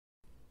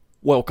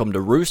Welcome to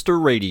Rooster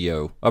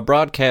Radio, a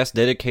broadcast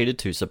dedicated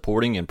to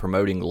supporting and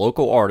promoting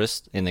local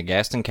artists in the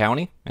Gaston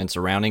County and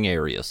surrounding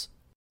areas.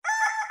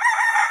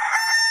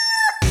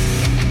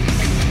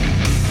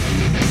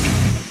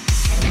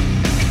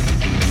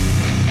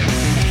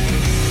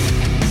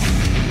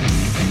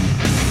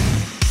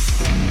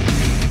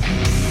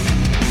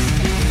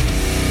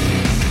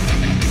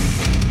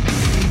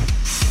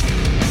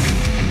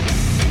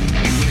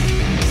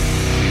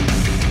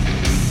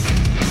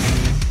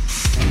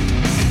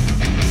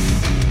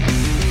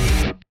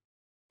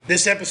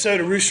 This episode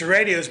of Rooster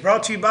Radio is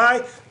brought to you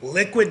by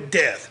Liquid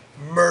Death.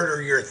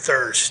 Murder your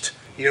thirst.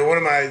 You know, one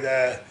of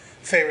my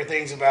favorite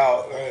things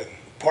about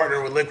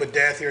partnering with Liquid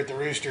Death here at the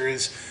Rooster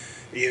is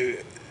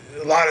a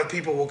lot of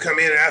people will come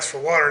in and ask for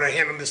water, and I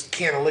hand them this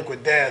can of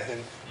Liquid Death,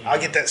 and I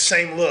get that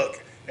same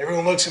look.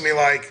 Everyone looks at me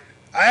like,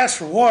 I asked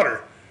for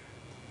water.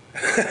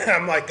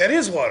 I'm like, that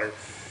is water.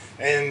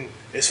 And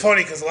it's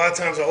funny because a lot of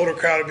times the older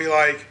crowd will be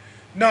like,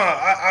 no,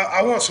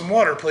 I want some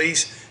water,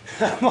 please.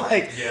 I'm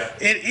like, yeah.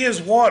 It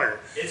is water.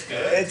 It's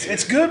good.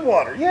 It's good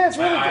water. Yeah, it's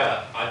really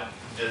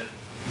good.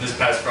 This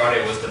past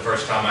Friday was the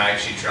first time I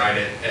actually tried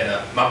it,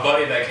 and my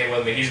buddy that came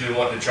with me, he's been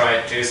wanting to try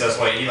it too. So that's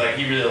why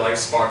he really likes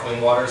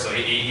sparkling water. So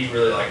he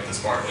really liked the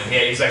sparkling.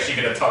 Yeah, he's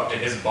actually gonna talk to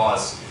his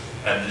boss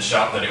at the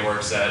shop that he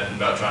works at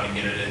about trying to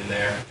get it in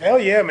there. Hell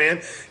yeah,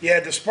 man. Yeah,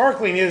 the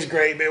sparkling is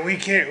great, man. We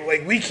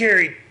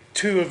carry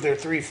 2 of their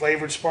 3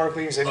 flavored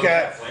sparklings. They've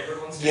got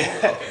flavored ones. Yeah,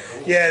 okay,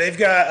 cool. Yeah, they've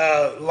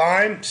got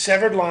lime,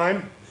 severed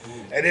lime.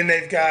 And then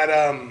they've got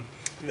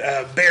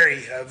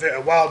berry,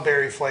 a wild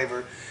berry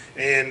flavor.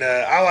 And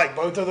I like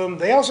both of them.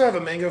 They also have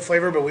a mango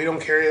flavor, but we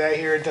don't carry that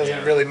here. It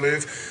doesn't really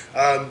move.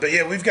 But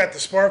yeah, we've got the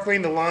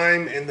sparkling, the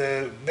lime, and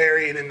the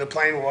berry, and then the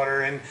plain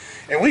water. And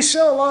we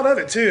sell a lot of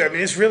it too. I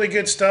mean, it's really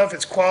good stuff.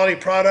 It's quality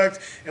product.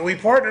 And we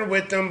partner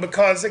with them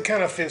because it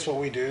kind of fits what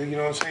we do. You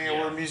know what I'm saying?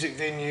 Yeah. We're a music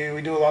venue.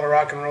 We do a lot of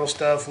rock and roll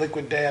stuff.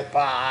 Liquid Death,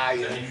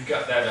 bye. And you've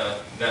got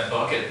that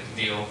bucket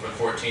deal for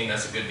 14.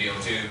 That's a good deal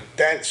too.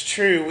 That's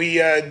true. We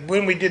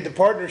when we did the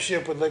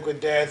partnership with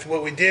Liquid Death,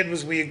 what we did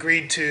was we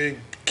agreed to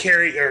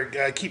carry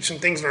or keep some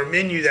things on our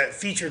menu that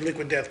featured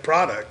Liquid Death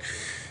product.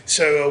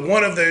 So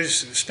one of those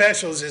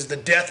specials is the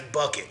Death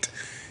Bucket.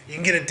 You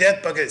can get a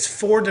Death Bucket. It's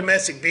 4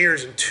 domestic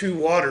beers and 2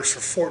 waters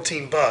for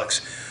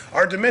 $14.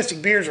 Our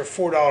domestic beers are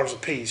 $4 a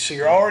piece, so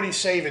you're already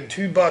saving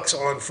 $2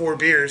 on 4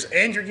 beers,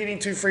 and you're getting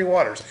 2 free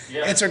waters.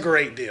 Yeah. It's a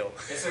great deal.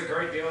 It's a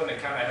great deal, and it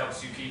kind of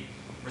helps you keep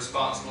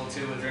responsible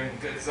too with drinking.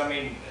 Because I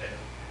mean,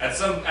 at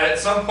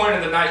some point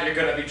in the night, you're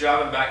going to be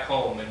driving back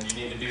home, and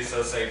you need to do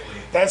so safely.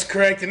 That's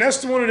correct, and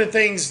that's one of the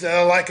things that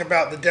I like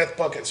about the Death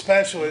Bucket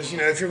Special is, you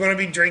know, if you're going to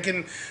be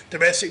drinking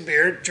domestic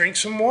beer, drink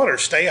some water,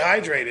 stay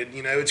hydrated.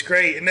 You know, it's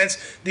great, and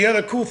that's the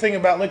other cool thing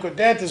about Liquid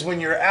Death is when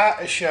you're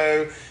at a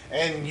show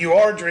and you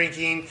are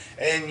drinking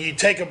and you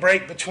take a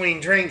break between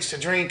drinks to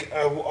drink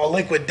a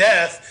Liquid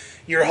Death.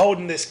 You're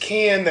holding this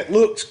can that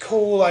looks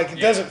cool, like it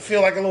doesn't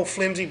feel like a little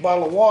flimsy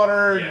bottle of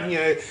water. Yeah. You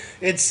know,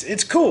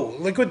 it's cool.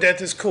 Liquid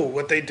Death is cool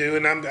what they do,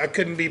 and I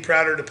couldn't be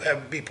prouder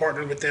to be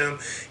partnered with them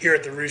here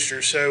at the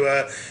Rooster.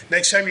 So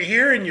next time you're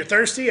here and you're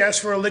thirsty,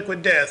 ask for a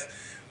Liquid Death.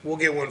 We'll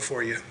get one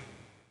for you.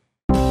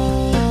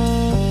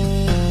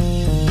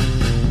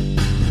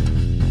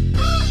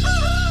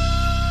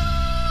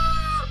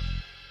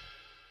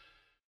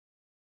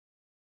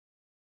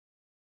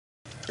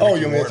 Oh,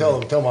 you want me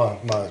to tell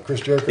my Chris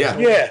Jericho?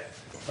 Yeah.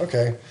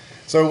 Okay.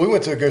 So we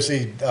went to go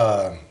see,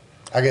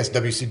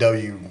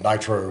 WCW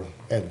Nitro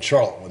in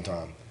Charlotte one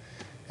time.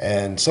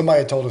 And somebody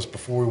had told us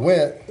before we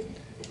went,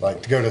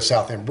 like, to go to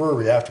South End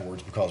Brewery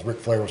afterwards because Ric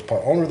Flair was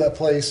part owner of that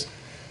place.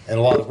 And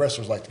a lot of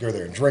wrestlers like to go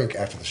there and drink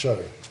after the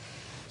show.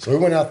 So we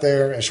went out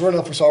there, and sure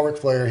enough, we saw Ric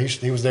Flair.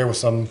 He was there with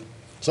some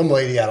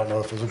lady, I don't know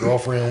if it was a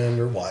girlfriend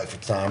or wife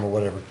at the time or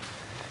whatever.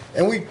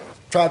 And we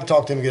tried to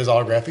talk to him and get his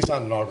autograph. He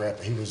signed an autograph,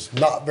 but he was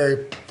not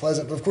very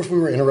pleasant. But of course, we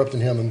were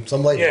interrupting him and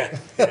some lady. Yeah.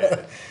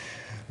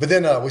 But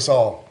then we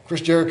saw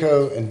Chris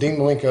Jericho and Dean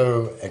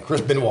Malenko and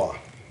Chris Benoit.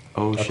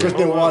 Oh, shit. Chris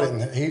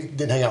Benoit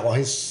didn't hang out long.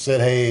 He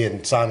said hey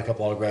and signed a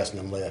couple autographs and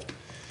then left.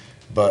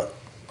 But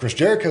Chris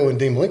Jericho and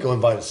Dean Malenko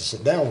invited us to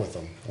sit down with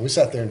them. And we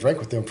sat there and drank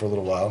with them for a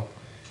little while.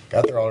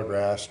 Got their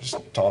autographs, just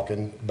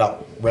talking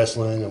about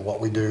wrestling and what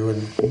we do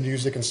and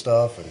music and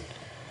stuff. And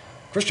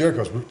Chris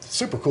Jericho's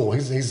super cool. He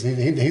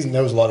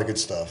knows a lot of good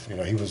stuff. You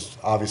know, he was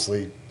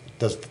obviously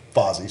does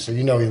Fozzy, so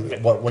you know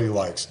what he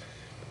likes.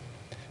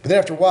 But then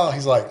after a while,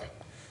 he's like,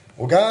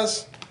 "Well,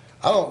 guys,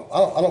 I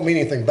don't mean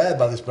anything bad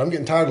by this, but I'm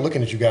getting tired of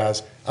looking at you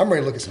guys. I'm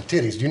ready to look at some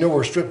titties. Do you know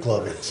where a strip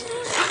club is?"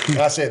 And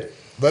I said,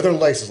 "Leather and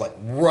Lace is like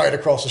right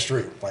across the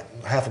street, like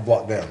half a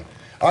block down."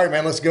 "All right,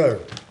 man, let's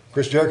go."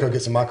 Chris Jericho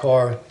gets in my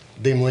car.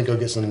 Dean Malenko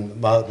gets in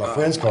my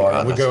friend's car,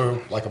 and we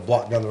go like a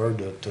block down the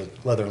road to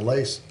Leather and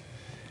Lace.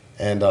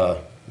 And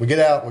we get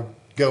out, we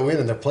go in,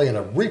 and they're playing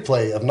a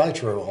replay of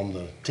Nitro on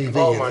the TV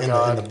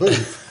in the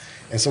booth.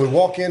 And so we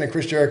walk in, and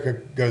Chris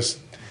Jericho goes,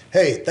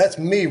 "Hey, that's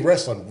me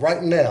wrestling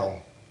right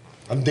now.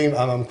 I'm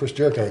Chris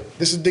Jericho.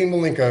 This is Dean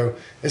Malenko.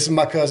 This is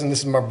my cousin. This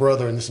is my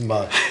brother, and this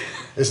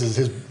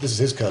is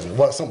his cousin."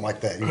 Something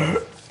like that, you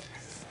know.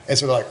 And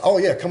so they're like, oh,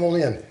 yeah, come on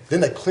in.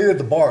 Then they cleared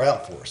the bar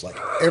out for us. Like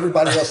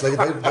everybody else, they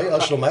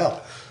ushered them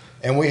out.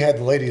 And we had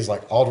the ladies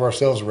like all to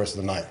ourselves the rest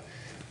of the night.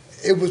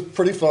 It was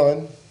pretty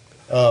fun.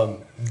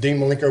 Dean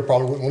Malenko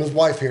probably wouldn't want his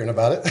wife hearing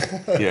about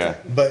it. Yeah.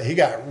 But he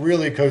got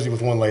really cozy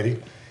with one lady.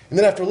 And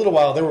then after a little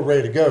while, they were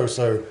ready to go.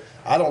 So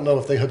I don't know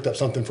if they hooked up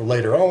something for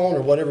later on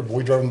or whatever, but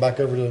we drove them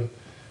back over to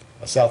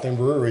a South End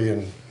brewery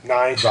and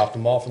dropped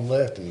them off and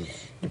left. And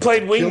you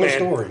played wingman.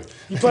 Story.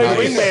 You played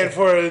wingman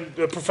for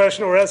a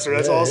professional wrestler.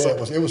 That's awesome.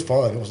 Yeah, it was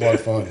fun. It was a lot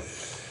of fun.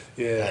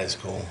 Yeah, That is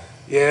cool.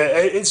 yeah.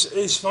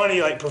 It's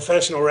funny, like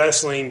professional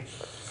wrestling.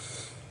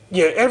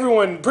 Yeah,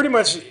 everyone, pretty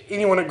much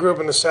anyone that grew up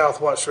in the South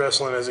watched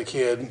wrestling as a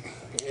kid. And,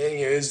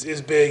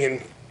 is big,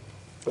 and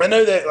I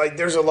know that like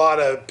there's a lot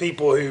of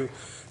people who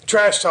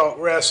trash talk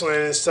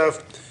wrestling and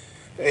stuff,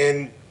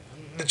 and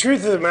the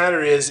truth of the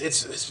matter is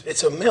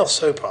it's a male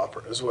soap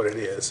opera is what it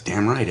is.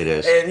 Damn right it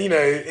is. And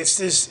it's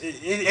this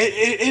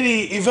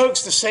it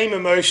evokes the same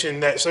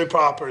emotion that soap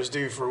operas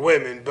do for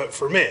women, but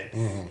for men.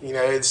 Mm-hmm.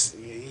 It's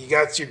you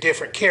got your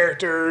different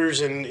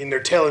characters and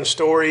they're telling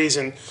stories,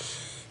 and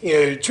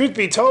truth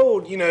be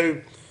told,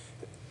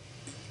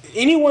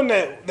 anyone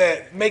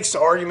that makes the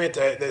argument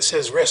that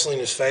says wrestling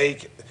is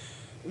fake,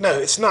 no,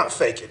 it's not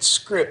fake. It's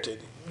scripted.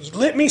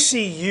 Let me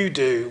see you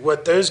do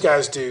what those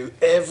guys do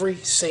every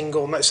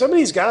single night. Some of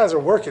these guys are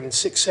working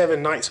 6-7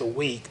 nights a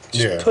week,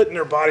 just putting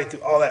their body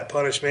through all that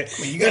punishment.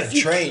 I mean, you got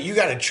to train. You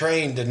got to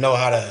train to know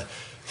how to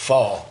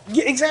fall.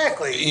 Yeah,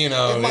 exactly. It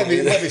might be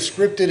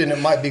scripted and it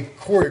might be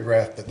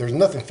choreographed, but there's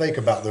nothing fake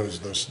about those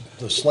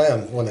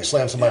slam when they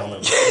slam somebody on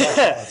their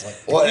back.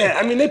 Yeah,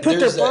 I mean they put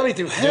their body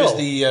through hell.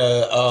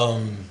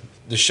 There's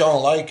the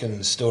Shawn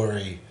Lycan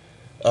story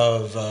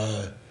of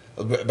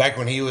back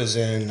when he was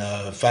in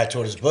Fat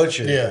Tortoise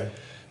Butcher. Yeah.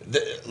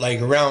 Like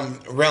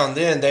around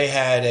then they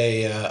had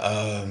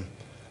a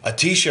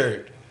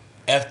T-shirt,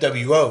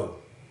 FWO,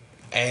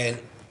 and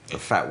The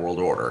Fat World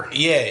Order.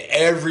 yeah,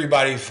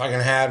 everybody fucking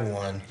had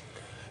one.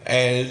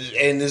 And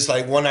it's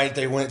like one night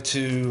they went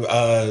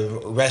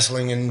to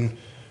wrestling in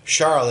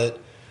Charlotte,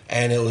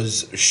 and it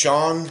was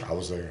Shawn. I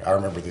was there. I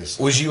remember this.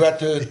 Was you at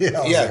the? Yeah,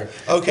 I was there.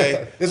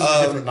 Okay. This is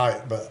a different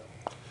night, but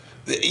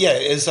Yeah,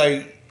 it's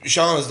like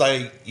Shawn was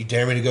like, "You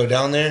dare me to go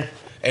down there?"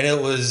 And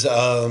it was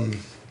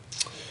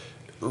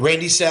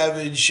Randy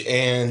Savage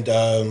and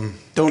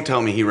Don't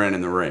tell me he ran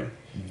in the ring.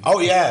 oh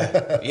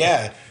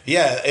yeah.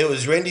 It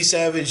was Randy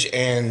Savage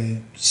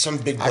and some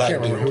big I black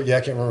can't remember dude. who. Yeah,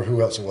 I can't remember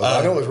who else it was.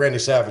 I know it was Randy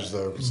Savage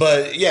though.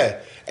 But yeah,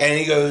 and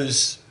he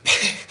goes,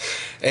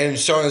 and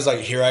Shawn is like,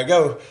 "Here I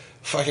go,"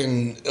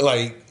 fucking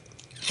like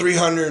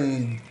 300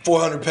 and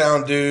 400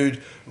 pound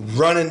dude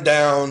running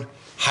down,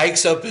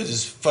 hikes up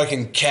his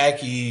fucking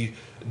khaki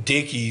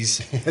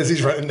dickies As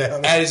he's running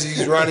down. as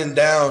he's running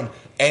down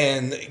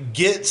and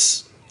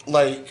gets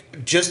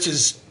like just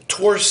his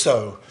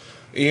torso,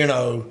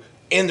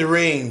 in the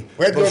ring.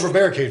 We had to go over a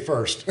barricade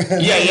first. Yeah,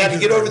 you had to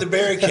get over the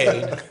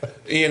barricade,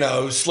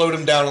 slowed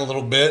him down a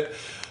little bit.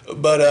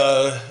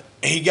 But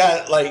he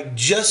got like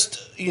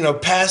just,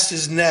 past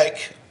his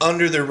neck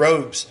under the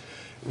ropes.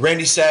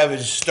 Randy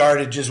Savage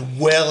started just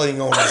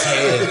wailing on his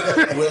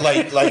head, with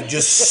like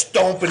just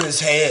stomping his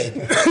head.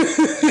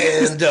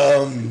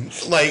 And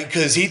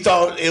because he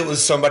thought it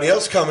was somebody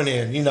else coming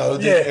in,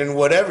 and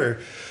whatever.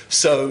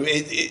 So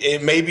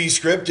it may be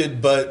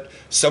scripted, but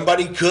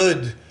somebody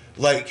could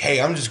like,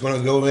 hey, I'm just going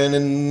to go in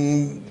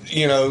and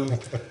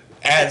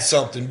add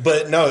something.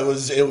 But no, it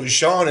was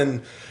Shawn,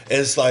 and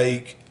it's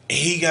like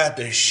he got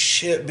the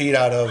shit beat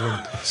out of him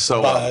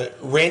by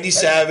Randy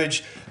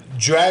Savage,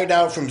 dragged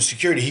out from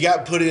security. He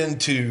got put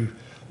into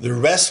the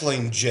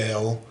wrestling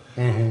jail.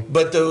 Mm-hmm.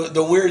 But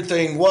the weird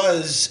thing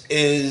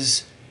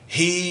is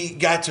he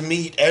got to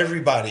meet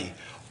everybody.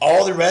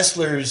 All the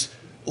wrestlers,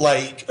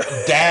 like,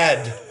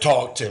 dad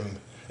talked to him.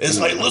 It's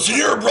like, listen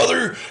here,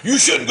 brother, you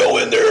shouldn't go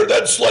in there.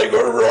 That's like...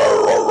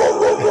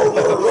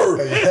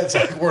 That's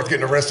like worth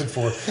getting arrested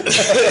for.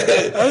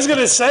 I was going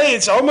to say,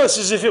 it's almost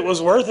as if it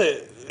was worth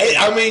it.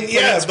 I mean,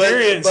 yeah,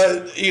 experience.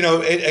 but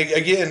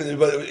again,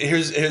 but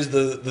here's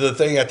the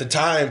thing at the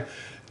time.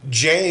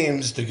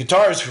 James, the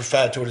guitarist for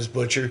Fat Tortoise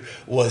Butcher,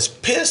 was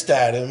pissed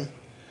at him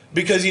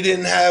because he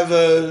didn't have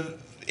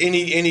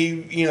any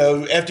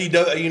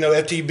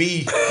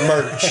FTB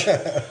merch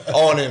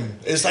on him.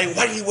 It's like,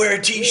 why do you wear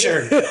a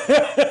T-shirt?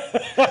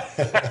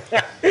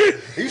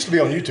 It used to be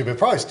on YouTube. It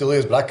probably still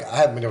is, but I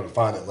haven't been able to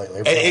find it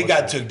lately. It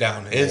got took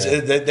down.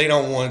 They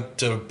don't want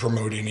to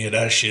promote any of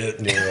that shit.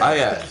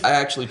 I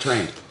actually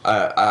trained.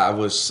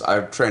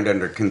 I trained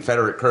under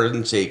Confederate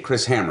currency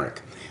Chris Hamrick,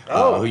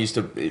 who used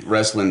to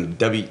wrestle in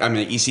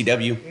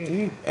ECW,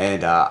 mm-hmm.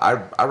 And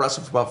I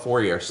wrestled for about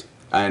 4 years.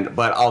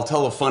 But I'll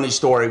tell a funny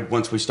story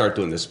once we start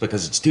doing this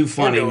because it's too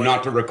funny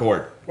not to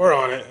record. We're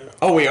on it.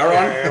 Oh, we are on?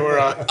 Yeah, we're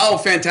on. Oh,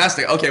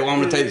 fantastic. Okay, well, I'm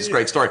going to tell you this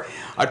great story.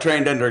 I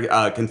trained under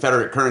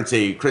Confederate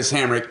currency, Chris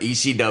Hamrick,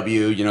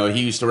 ECW.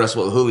 He used to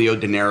wrestle with Julio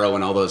De Niro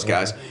and all those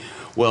guys.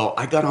 Mm-hmm. Well,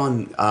 I got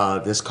on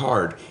this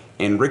card,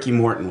 and Ricky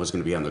Morton was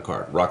going to be on the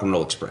card, Rock and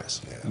Roll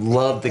Express. Yeah.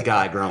 Loved the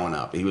guy growing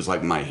up. He was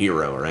like my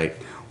hero, right?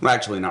 Well,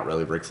 actually, not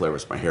really. Ric Flair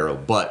was my hero,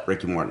 but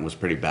Ricky Morton was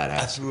pretty I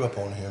badass. threw up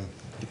on him.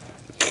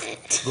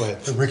 Go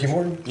ahead. Ricky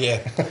Morton?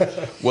 Yeah.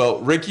 Well,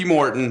 Ricky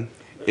Morton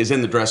is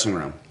in the dressing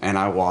room, and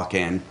I walk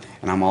in,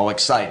 and I'm all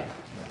excited.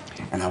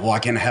 And I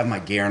walk in, I have my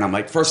gear, and I'm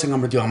like, first thing I'm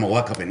gonna do, I'm gonna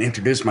walk up and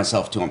introduce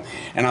myself to him.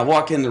 And I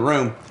walk in the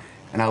room,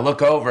 and I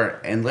look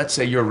over, and let's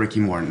say you're Ricky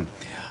Morton.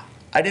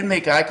 I didn't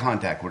make eye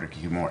contact with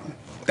Ricky Morton.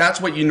 That's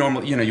what you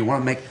normally, you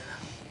want to make.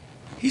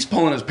 He's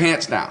pulling his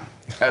pants down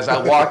as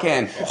I walk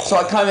in. So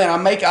I come in, I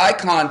make eye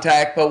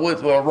contact, but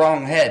with the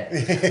wrong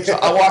head. So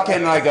I walk in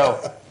and I go,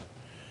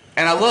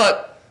 and I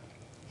look,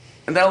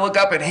 and then I look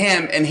up at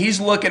him, and he's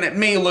looking at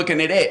me,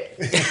 looking at it.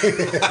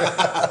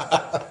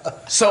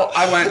 So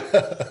I went,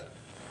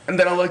 and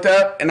then I looked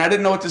up, and I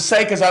didn't know what to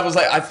say because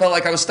I felt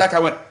like I was stuck. I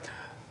went,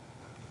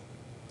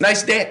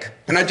 nice dick.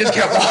 And I just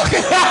kept walking.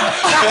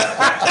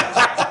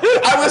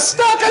 I was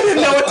stuck. I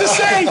didn't know what to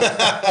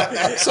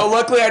say. So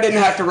luckily I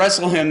didn't have to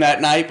wrestle him that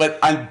night, but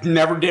I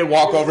never did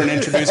walk over and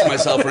introduce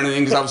myself or anything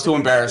because I was too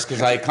embarrassed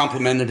because I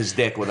complimented his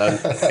dick without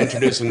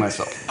introducing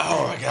myself.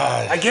 Oh, my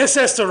God. I guess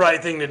that's the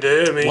right thing to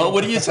do. I mean, Well,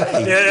 what do you say?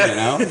 Yeah. You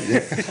know?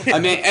 I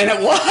mean, and it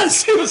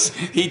was,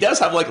 he does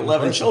have like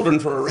 11 children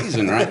for a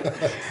reason, right?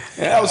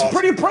 Yeah, it was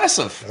pretty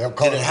impressive. They'll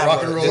call Did it it have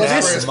rock a- and roll. did it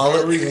have Express a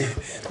mullet? for a reason.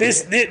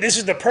 this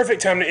is the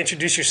perfect time to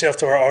introduce yourself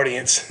to our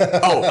audience.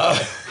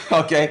 Oh,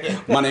 okay.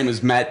 My name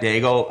is Matt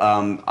Daigle.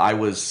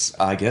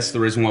 I guess the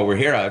reason why we're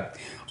here,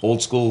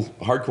 old school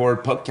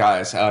hardcore punk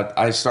guys.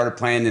 I started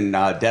playing in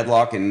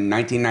Deadlock in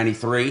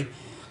 1993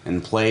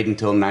 and played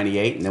until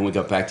 98, and then we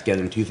got back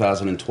together in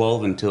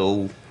 2012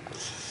 until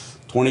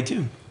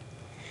 22.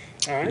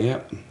 All right.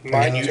 Yep.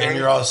 And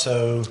you're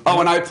also... Oh,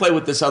 and I play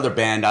with this other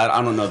band.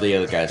 I don't know the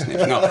other guy's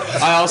name. No,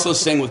 I also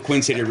sing with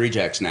Queen City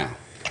Rejects now.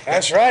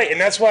 That's right, and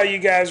that's why you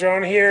guys are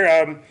on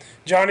here.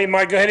 Johnny,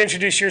 Mike, go ahead and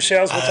introduce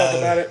yourselves. We'll talk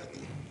about it.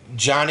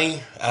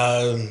 Johnny,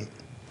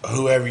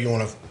 whoever you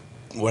want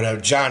to, whatever.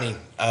 Johnny,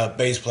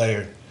 bass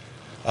player.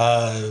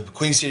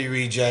 Queen City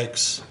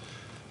Rejects.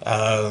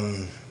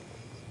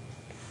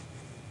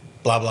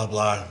 Blah, blah,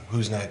 blah.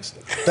 Who's next?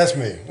 That's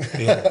me.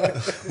 Yeah.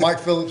 Mike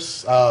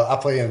Phillips. I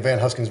play in Van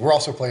Huskins. We're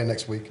also playing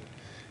next week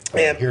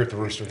And- here at the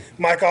Rooster.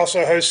 Mike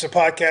also hosts a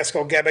podcast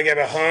called Gabba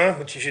Gabba Huh,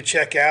 which you should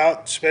check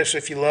out, especially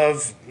if you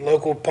love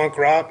local punk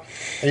rock.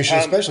 And you should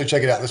especially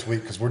check it out this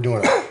week because we're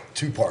doing a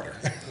two-parter.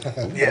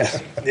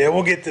 Yeah,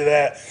 we'll get to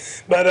that.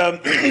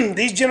 But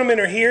these gentlemen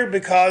are here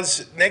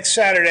because next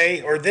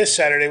Saturday, or this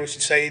Saturday, we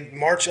should say,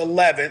 March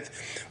 11th,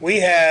 we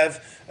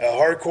have a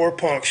hardcore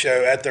punk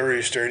show at the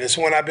Rooster. And it's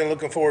one I've been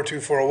looking forward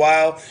to for a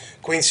while.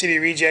 Queen City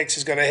Rejects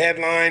is going to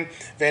headline.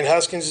 Van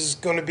Huskins is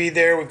going to be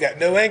there. We've got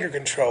No Anger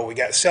Control. We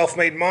got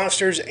Self-Made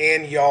Monsters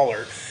and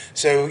Yaller.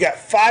 So we've got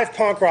 5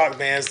 punk rock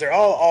bands. They're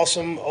all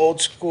awesome,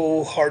 old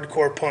school,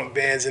 hardcore punk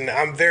bands, and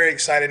I'm very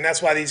excited. And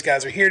that's why these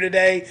guys are here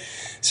today.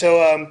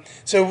 So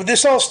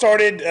this all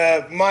started,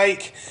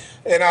 Mike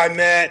and I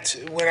met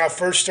when I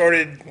first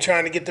started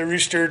trying to get the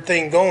Rooster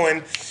thing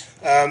going.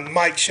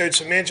 Mike showed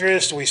some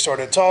interest. We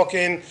started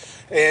talking,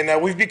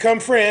 and we've become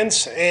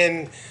friends.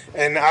 And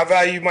I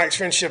value Mike's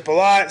friendship a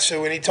lot.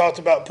 So when he talked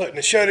about putting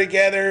a show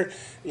together,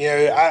 you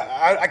know,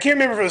 I can't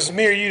remember if it was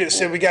me or you that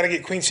said we got to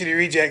get Queen City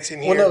Rejects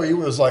in here. Well, no, you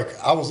was like,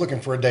 I was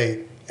looking for a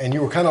date, and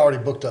you were kind of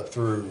already booked up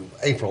through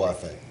April, I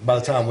think, by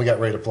the time we got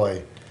ready to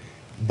play.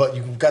 But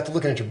you got to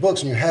looking at your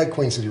books, and you had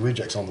Queen City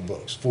Rejects on the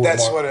books. For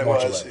That's what it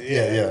March was, 11th.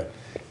 yeah. Yeah.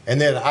 And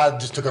then I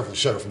just took over the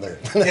show from there.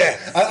 Yeah.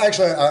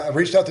 I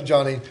reached out to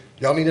Johnny.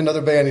 Y'all need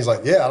another band? He's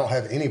like, yeah, I don't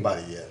have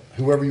anybody yet.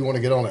 Whoever you want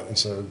to get on it. And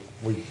so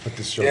we put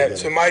this show together.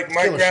 So Mike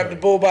Killer grabbed show.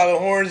 the bull by the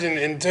horns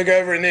and took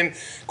over, and then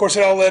of course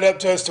it all led up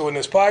to us doing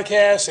this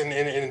podcast,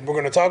 and we're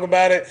going to talk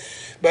about it.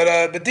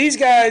 But these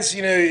guys,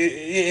 you know,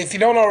 if you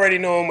don't already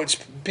know them, which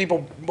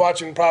people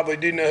watching probably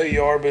do know who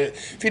you are, but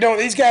if you don't,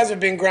 these guys have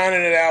been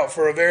grinding it out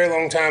for a very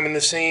long time in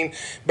the scene.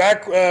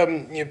 Back,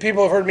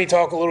 people have heard me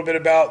talk a little bit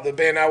about the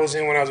band I was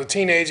in when I was a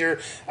teenager.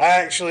 I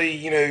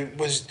actually,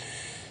 was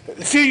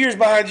a few years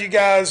behind you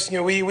guys.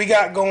 We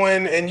got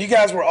going, and you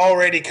guys were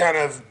already kind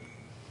of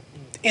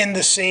in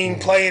the scene,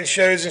 playing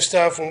shows and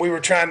stuff when we were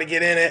trying to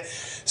get in it.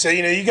 So,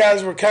 you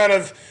guys were kind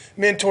of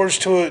mentors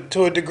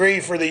to a degree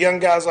for the young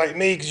guys like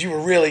me because you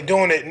were really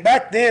doing it. And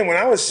back then, when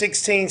I was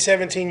 16,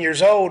 17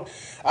 years old,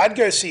 I'd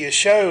go see a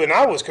show, and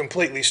I was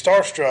completely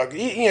starstruck.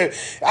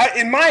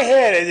 In my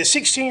head, as a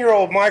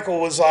 16-year-old, Michael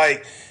was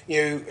like,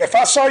 if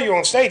I saw you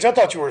on stage, I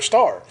thought you were a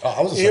star. Oh,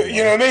 I was the same way.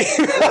 You know what I mean?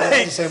 I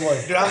was the same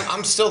way. Dude,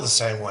 I'm still the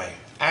same way.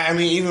 I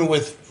mean, even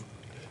with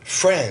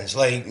friends,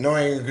 like No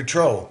Anger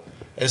Control,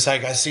 it's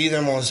like I see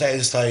them on stage.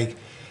 It's like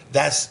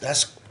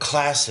that's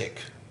classic.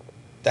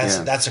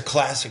 That's a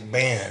classic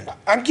band.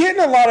 I'm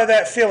getting a lot of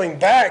that feeling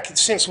back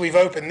since we've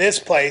opened this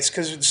place,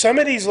 because some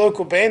of these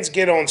local bands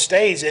get on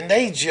stage and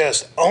they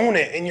just own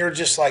it, and you're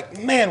just like,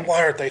 man,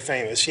 why aren't they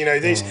famous?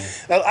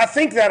 I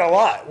think that a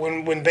lot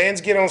when bands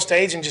get on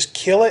stage and just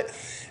kill it.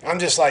 I'm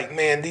just like,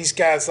 man, these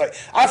guys,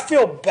 I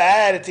feel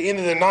bad at the end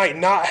of the night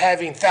not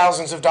having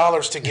thousands of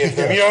dollars to give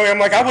them. I'm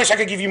like, I wish I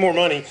could give you more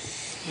money.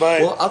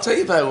 But Well, I'll tell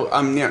you though,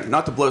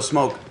 not to blow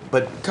smoke,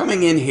 But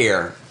coming in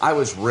here, I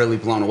was really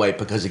blown away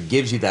because it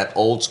gives you that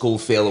old school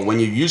feel of when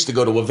you used to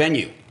go to a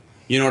venue.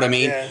 You know what I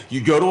mean? Yeah.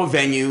 You go to a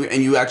venue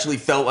and you actually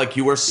felt like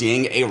you were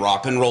seeing a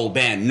rock and roll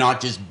band,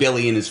 not just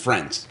Billy and his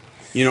friends.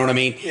 You know what I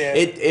mean? Yeah.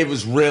 It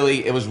was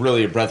really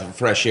a breath of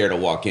fresh air to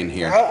walk in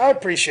here. I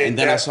appreciate that. And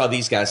then I saw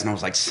these guys and I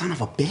was like, son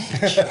of a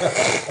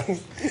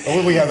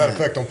bitch. We have that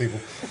effect on people.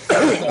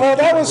 Well,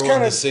 that was Ruin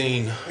kind the of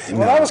scene.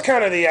 that was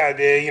kind of the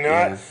idea, you know.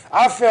 Yeah.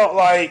 I felt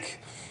like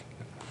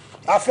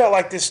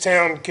this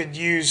town could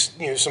use,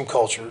 you know, some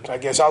culture. I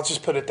guess I'll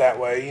just put it that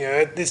way. You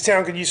know, this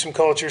town could use some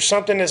culture,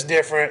 something that's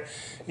different.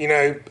 You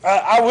know,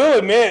 I will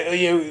admit,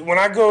 you know,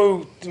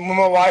 when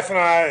my wife and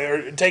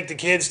I take the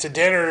kids to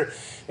dinner,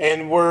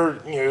 and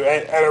we're, you know,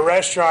 at a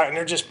restaurant and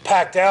they're just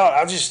packed out,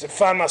 I just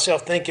find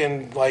myself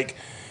thinking, like,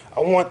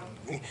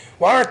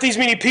 why aren't these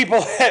many people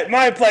at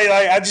my place?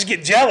 Like, I just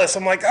get jealous.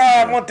 I'm like,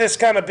 I want this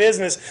kind of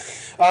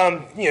business.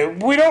 You know,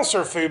 we don't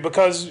serve food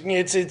because, you know,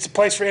 it's a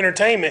place for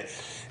entertainment.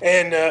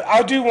 And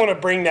I do want to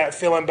bring that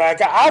feeling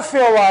back. I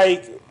feel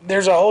like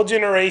there's a whole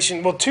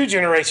generation, well, 2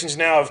 generations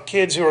now of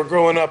kids who are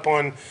growing up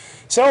on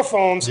cell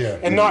phones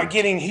and not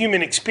getting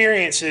human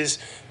experiences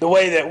the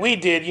way that we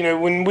did. You know,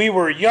 when we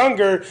were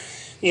younger,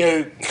 you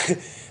know,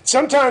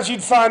 sometimes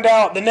you'd find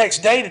out the next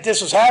day that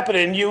this was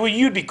happening,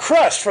 you'd be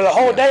crushed for the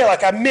whole day.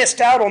 Like, I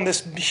missed out on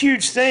this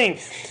huge thing.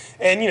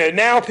 And, you know,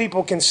 now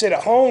people can sit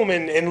at home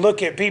and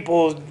look at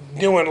people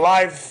doing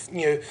live,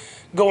 you know,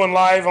 going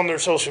live on their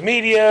social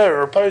media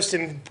or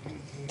posting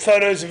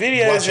photos and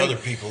videos. Watch and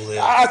other people live.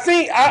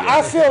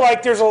 I feel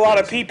like there's a lot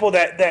of people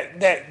that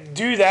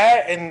do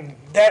that, and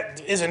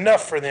that is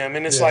enough for them.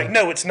 And it's like,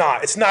 no, it's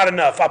not. It's not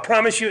enough. I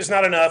promise you it's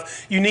not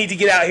enough. You need to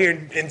get out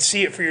here and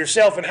see it for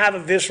yourself and have a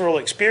visceral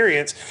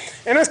experience.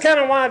 And that's kind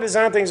of why I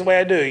design things the way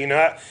I do. You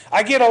know,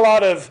 I get a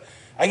lot of,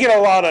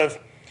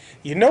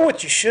 you know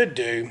what you should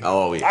do?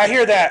 Oh, yeah. I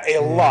hear that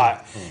a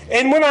lot.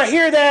 And when I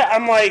hear that,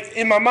 I'm like,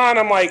 in my mind,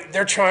 I'm like,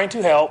 they're trying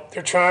to help.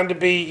 They're trying to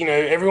be, you know,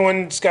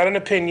 everyone's got an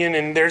opinion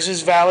and theirs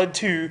is valid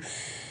too.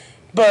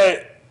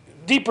 But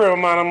deeper in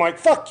my mind, I'm like,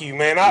 fuck you,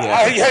 man.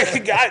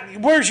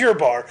 Where's your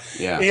bar?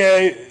 Yeah.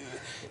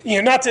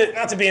 You know, not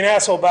to be an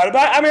asshole about it,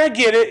 but I mean, I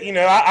get it. You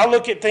know, I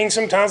look at things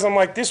sometimes, I'm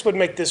like, this would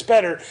make this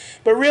better.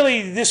 But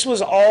really, this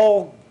was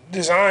all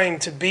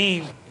designed to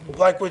be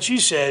like what you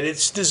said.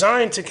 It's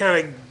designed to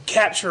kind of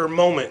capture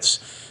moments.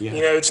 Yeah.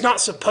 You know, it's not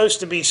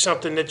supposed to be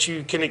something that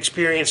you can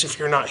experience if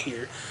you're not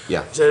here.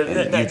 Yeah. So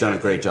And you've done a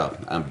great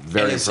job. I'm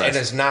very impressed. And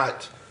it's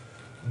not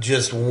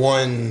just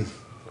one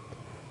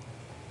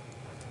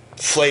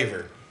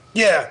flavor.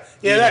 Yeah,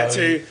 You that know,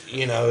 too.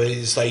 You know,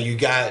 it's like you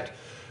got,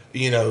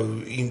 you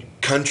know,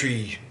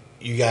 country,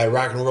 you got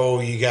rock and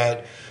roll, you got,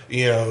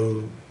 you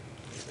know,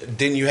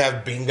 didn't you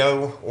have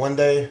bingo one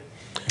day?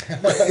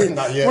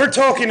 Not yet. We're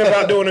talking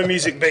about doing a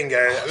music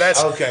bingo.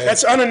 That's Okay.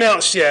 That's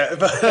unannounced yet,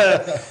 but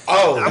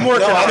I'm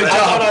working no, on it.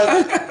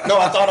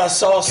 I thought I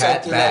saw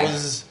Cat something bag.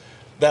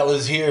 that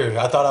was here.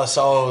 I thought I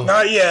saw.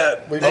 Not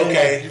yet.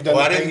 Okay, You've done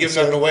well, I the didn't give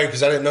painting nothing away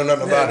because I didn't know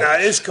nothing Yeah, about nah,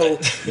 it. it's cool.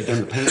 You've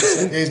done the paint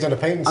sip? Yeah, he's done a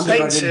painting. I'm set.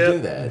 surprised I sip. didn't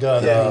do that.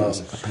 Done, A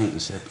paint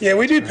and sip. Yeah,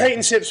 we do paint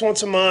and sips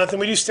once a month, and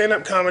we do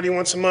stand-up comedy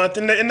once a month.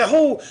 And the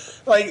whole,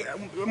 like,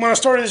 when I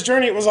started this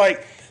journey, it was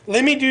like,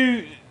 let me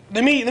give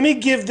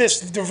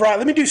this,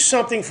 let me do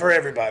something for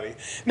everybody.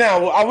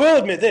 Now, I will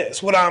admit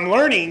this. What I'm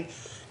learning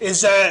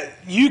is that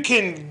you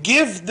can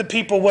give the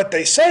people what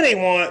they say they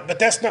want, but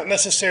that's not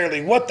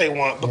necessarily what they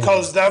want,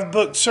 because I've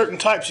booked certain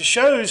types of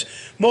shows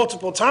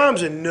multiple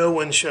times and no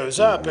one shows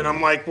up. And I'm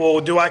like,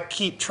 well, do I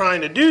keep trying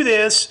to do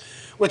this?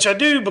 Which I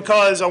do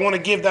because I want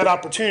to give that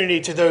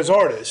opportunity to those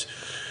artists.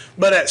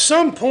 But at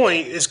some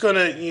point, it's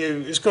gonna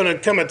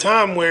come a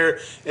time where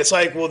it's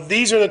like, well,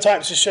 these are the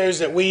types of shows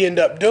that we end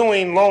up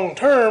doing long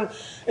term,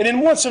 and then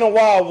once in a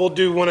while we'll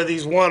do one of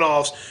these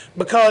one-offs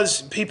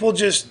because people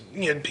just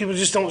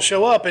don't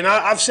show up. And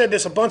I've said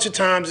this a bunch of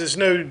times. It's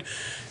no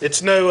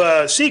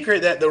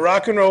secret that the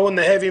rock and roll and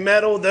the heavy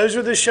metal, those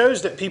are the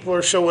shows that people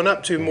are showing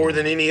up to more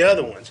than any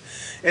other ones.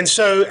 And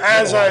so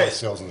Metal always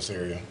sells in this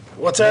area.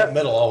 What's that?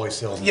 Metal always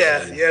sells in this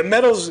area. Yeah,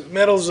 metal's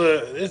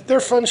they're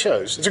fun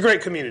shows. It's a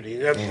great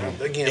community.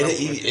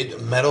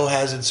 Again, Metal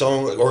has its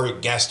own, or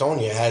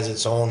Gastonia has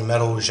its own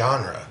metal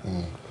genre.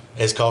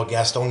 It's called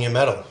Gastonia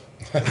metal.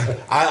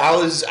 I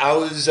was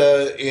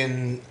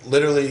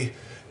literally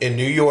in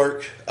New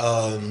York.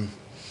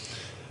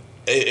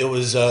 It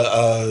was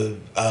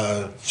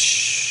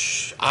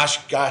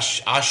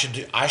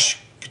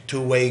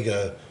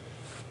Ashtuwega,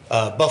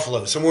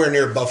 Buffalo, somewhere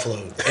near Buffalo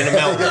in the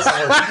mountains.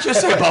 Just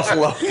say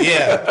Buffalo.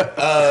 Yeah,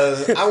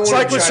 it's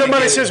like when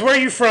somebody says, "Where are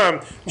you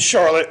from?"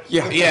 Charlotte.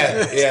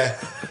 Yeah.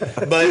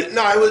 But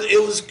no,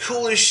 it was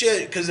cool as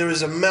shit because there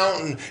was a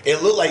mountain.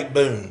 It looked like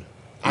Boone.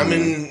 I'm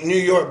in New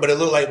York, but it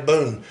looked like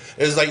Boone.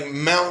 It was like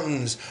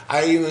mountains.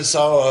 I even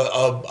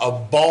saw a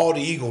bald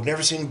eagle.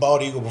 Never seen a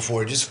bald eagle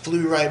before. It just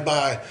flew right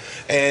by.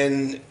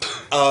 And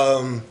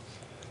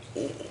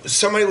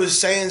somebody was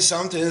saying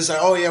something. It's like,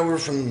 oh, yeah, we're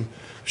from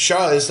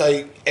Charlotte. It's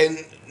like,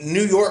 and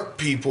New York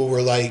people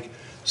were like,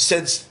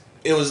 said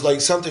it was like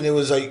something. It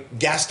was like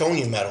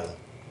Gastonia metal.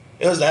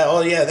 It was that.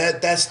 Oh yeah,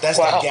 that's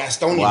Wow. the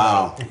Gastonia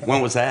Wow. medal.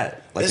 When was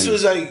that? This in-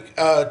 was like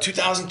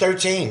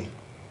 2013.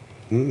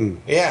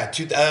 Yeah,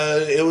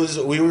 it was.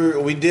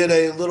 We did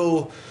a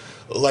little,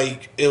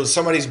 like, it was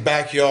somebody's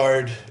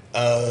backyard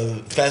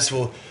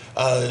festival.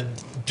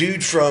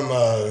 Dude from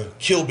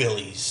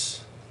Killbillies.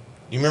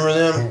 You remember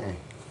them?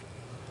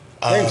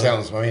 Name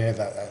sounds. I mean,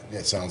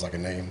 it sounds like a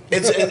name.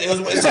 It's a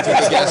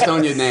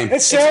Gastonia name.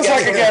 It sounds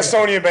like a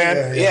Gastonia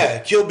band. yeah,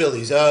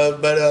 Killbillies.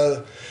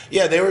 But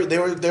yeah, they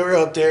were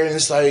up there, and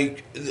it's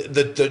like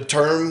the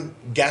term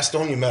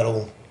Gastonia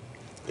metal,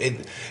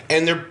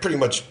 and they're pretty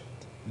much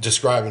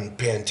describing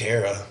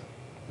Pantera.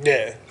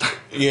 Yeah.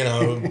 You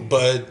know,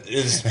 but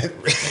it's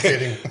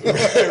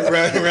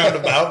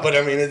roundabout. But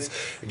I mean, it's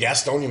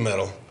Gastonia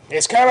metal.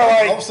 It's kind of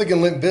I like was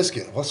thinking Limp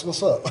Bizkit. What's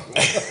up?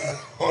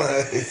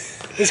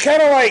 it's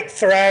kind of like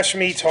thrash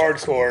meets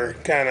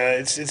hardcore. Kind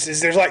of. It's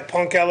there's like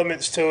punk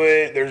elements to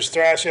it. There's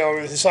thrash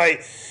elements. It's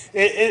like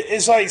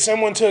it's like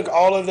someone took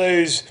all of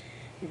those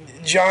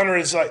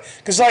genres, like,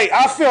 because like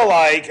I feel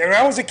like, and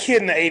I was a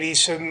kid in the 80s,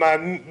 so my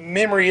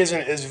memory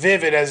isn't as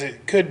vivid as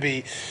it could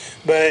be,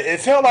 but it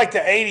felt like the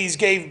 80s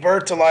gave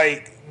birth to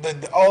like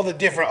all the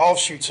different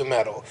offshoots of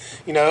metal.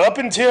 You know, up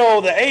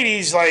until the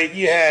 80s, like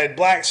you had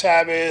Black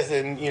Sabbath,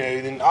 and you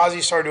know, then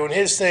Ozzy started doing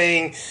his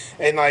thing,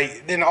 and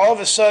like then all of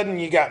a sudden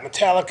you got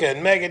Metallica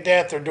and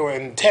Megadeth, they're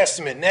doing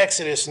Testament and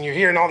Exodus, and you're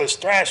hearing all this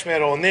thrash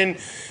metal, and then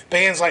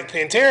bands like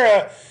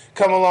Pantera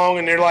come along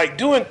and they're like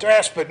doing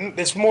thrash, but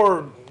it's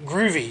more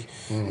groovy,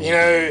 you know,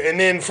 and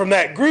then from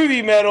that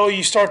groovy metal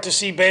you start to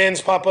see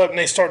bands pop up and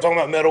they start talking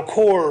about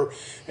metalcore,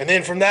 and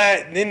then from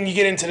that then you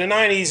get into the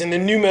 90s and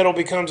then new metal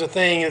becomes a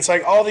thing, and it's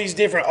like all these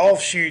different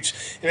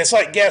offshoots, and it's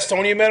like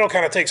Gastonia metal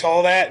kind of takes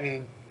all that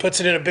and puts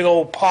it in a big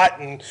old pot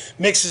and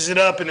mixes it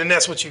up, and then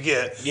that's what you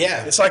get.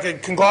 Yeah. It's like a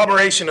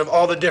conglomeration of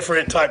all the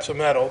different types of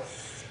metal.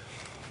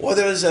 Well,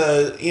 there was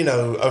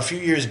a few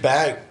years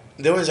back,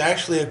 there was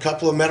actually a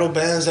couple of metal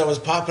bands that was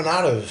popping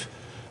out of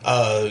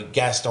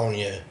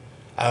Gastonia.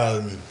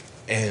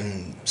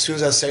 And as soon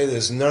as I say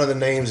this, none of the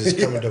names is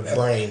coming to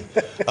brain.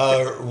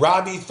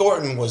 Robbie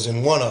Thornton was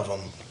in one of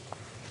them.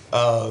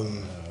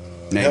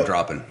 Name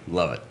dropping.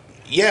 Love it.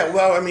 Yeah,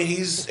 well, I mean,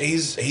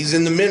 he's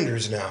in the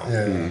Menders now.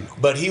 Yeah.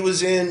 But he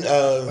was in.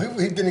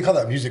 Didn't he call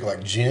that music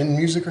like gin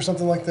music or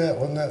something like that?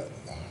 Wasn't that?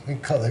 He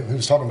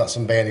was talking about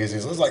some band. He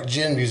was like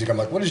gin music. I'm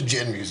like, what is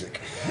gin music?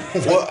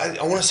 Well,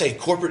 I want to say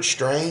Corporate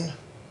Strain.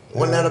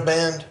 Wasn't that a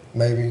band?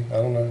 Maybe, I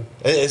don't know.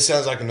 It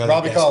sounds like another.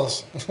 Robbie guest.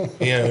 Collis.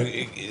 You know,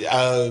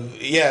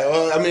 yeah.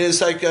 Well, I mean,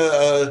 it's like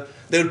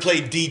they would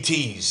play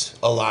DTs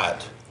a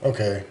lot.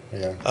 Okay,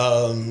 yeah.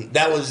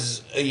 That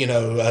was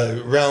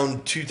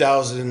around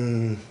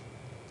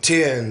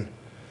 2010.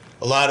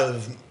 A lot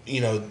of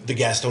the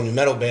Gastonia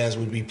metal bands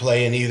would be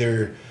playing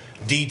either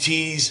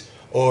DTs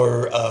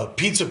or a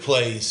pizza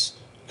place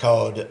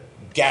called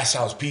Gas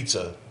House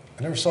Pizza.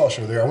 I never saw a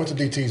show there. I went to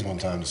DT's one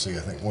time to see, I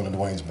think, one of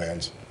Dwayne's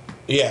bands.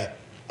 Yeah,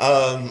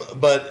 I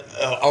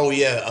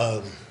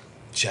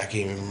can't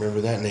even remember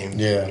that name.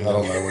 Yeah, I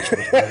don't know which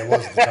band it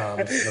was at the time.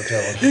 No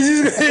telling.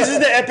 This is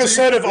the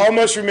episode of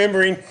Almost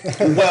Remembering.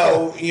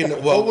 Well,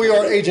 Well, we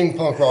are aging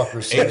punk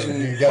rockers, so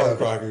Aging you gotta punk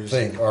rockers.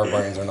 think our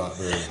brains are not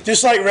very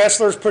Just like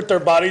wrestlers put their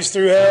bodies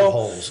through hell,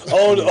 holes.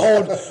 old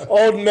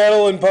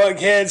metal and punk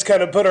heads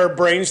kind of put our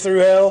brains through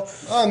hell.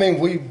 I mean,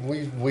 we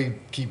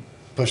keep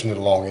pushing it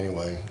along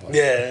anyway.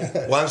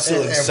 Yeah. Well, I'm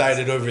still And-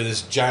 excited over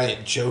this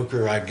giant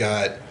Joker I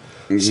got,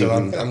 so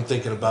I'm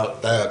thinking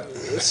about that.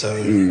 So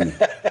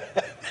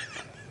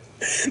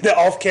The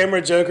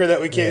off-camera Joker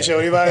that we can't show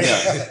anybody.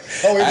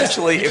 Oh, we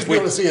Actually, just if be we-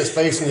 able to see his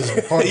face and his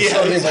part of the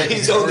yeah, shirt, like,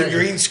 he's on the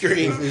green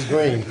screen. He's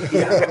green.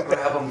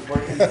 Grab them for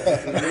you.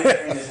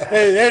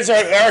 Hey, there's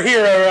our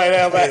hero right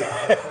now, man.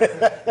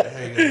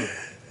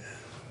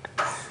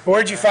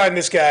 Where'd you find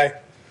this guy?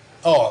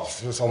 Oh,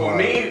 it's on my.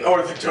 Me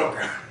or the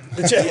Joker?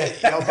 Yeah,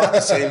 y'all about the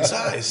same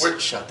size.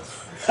 Shut the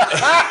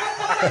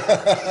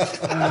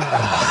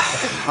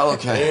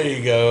Okay. There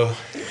you go.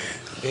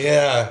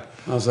 Yeah.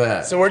 How's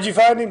that? So where'd you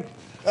find him?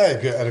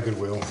 At a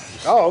Goodwill.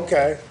 Oh,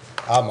 okay.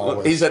 I'm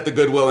always. He's at the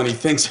Goodwill and he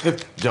thinks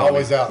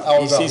Always out.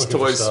 Always he out sees looking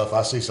toys. for stuff.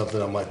 I see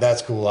something. I'm like,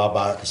 that's cool. I'll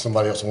buy it because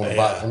somebody else will want to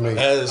buy it for me.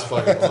 That is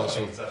fucking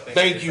awesome.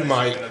 Thank you,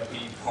 Mike. Gonna be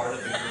part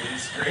of the green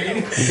screen.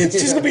 It's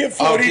just gonna be a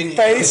floating can-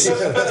 face.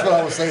 That's what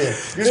I was saying.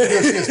 You're just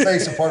gonna see his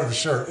face and part of his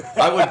shirt.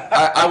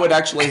 I would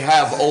actually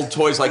have old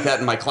toys like that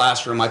in my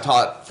classroom. I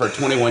taught for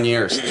 21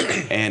 years.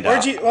 And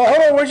Where'd you? Well,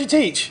 hold on. Where'd you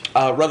teach?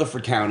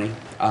 Rutherford County.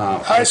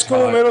 High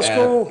school, middle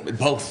school?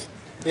 Both.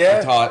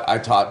 Yeah. I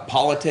taught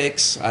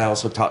politics. I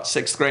also taught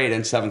 6th grade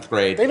and 7th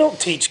grade. They don't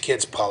teach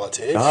kids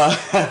politics.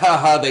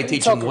 They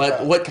teach talking them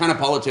about? what kind of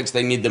politics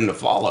they need them to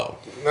follow.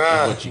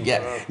 Nah. Is what you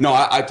get. No,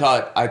 I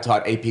taught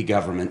AP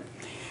government.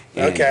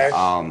 And, Okay.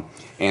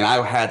 And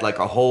I had like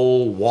a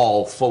whole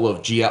wall full of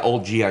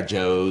old GI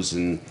Joes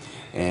and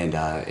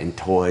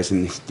toys,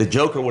 and the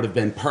Joker would have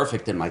been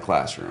perfect in my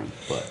classroom.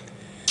 But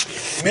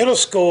Middle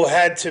school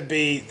had to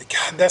be.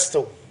 God, that's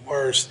the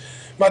worst.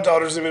 my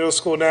daughter's in middle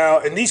school now,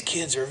 and these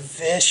kids are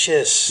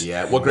vicious.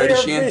 Yeah. What grade they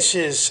is she in?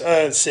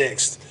 Vicious.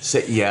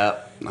 Sixth. Yeah.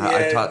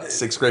 I taught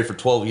 6th grade for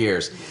 12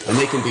 years, and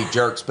they can be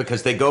jerks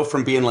because they go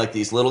from being like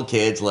these little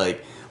kids,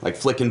 like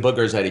flicking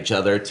boogers at each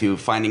other, to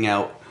finding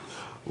out,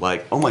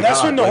 like, oh my That's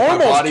God, when the like my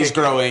hormones body's kick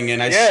in. growing,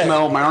 and I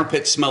smell, my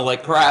armpits smell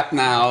like crap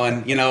now,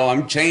 and, you know,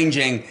 I'm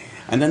changing.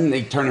 And then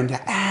they turn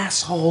into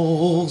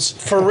assholes.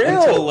 For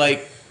real. Until,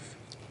 like,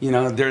 you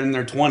know, they're in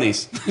their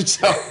 20s.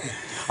 So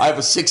I have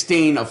a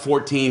 16, a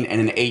 14,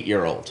 and an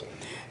 8-year-old.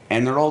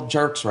 And they're all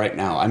jerks right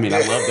now. I mean, I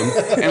love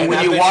them. And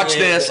when you watch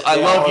this, I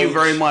love you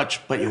very much,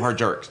 but you are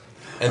jerks.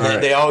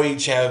 And they all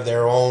each have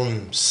their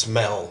own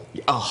smell.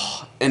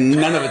 Oh, and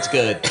none of it's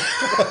good.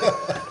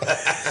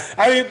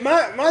 I mean,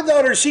 my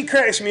daughter, she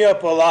cracks me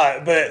up a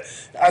lot, but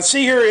I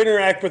see her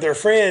interact with her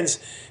friends,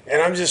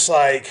 and I'm just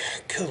like,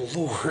 good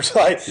Lord.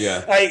 Like,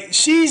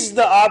 she's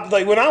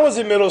like, when I was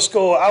in middle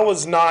school, I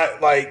was not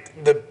like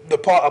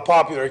a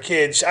popular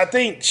kid. I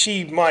think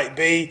she might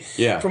be,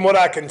 from what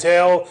I can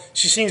tell.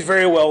 She seems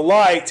very well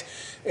liked,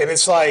 and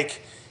it's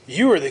like,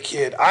 you were the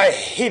kid I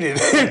hated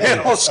in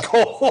middle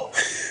school.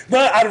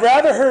 But I'd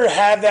rather her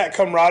have that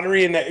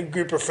camaraderie and that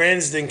group of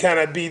friends than kind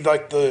of be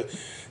like the,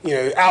 you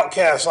know,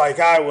 outcast like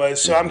I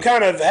was. So I'm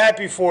kind of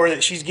happy for her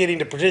that she's getting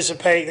to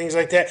participate, things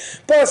like that.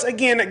 Plus,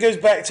 again, it goes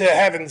back to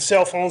having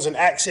cell phones and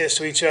access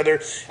to each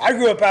other. I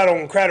grew up out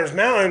on Crowder's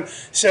Mountain,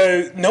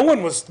 so no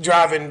one was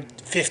driving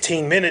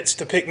 15 minutes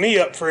to pick me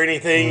up for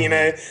anything, you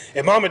know.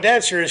 And Mom and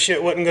Dad sure as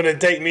shit wasn't going to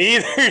take me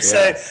either.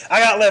 So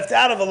I got left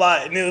out of a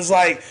lot. And it was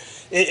like,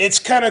 it's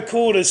kind of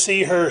cool to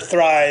see her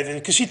thrive, and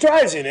because she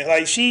thrives in it.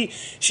 Like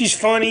she's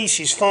funny,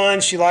 she's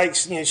fun, she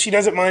likes, you know, she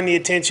doesn't mind the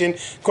attention.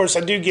 Of course,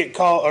 I do get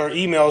call or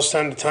emails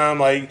time to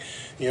time, like,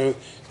 you know,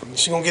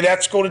 she's gonna get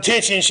after school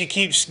detention. She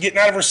keeps getting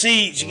out of her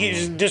seat. She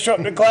keeps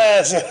disrupting the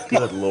class.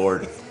 Good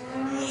Lord.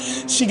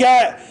 She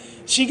got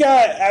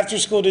after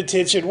school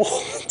detention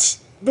once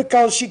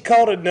because she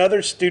called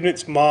another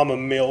student's mom a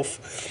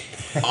MILF.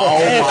 Oh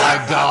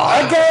my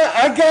God!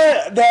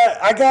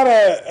 I got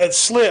a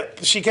slip.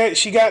 She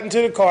got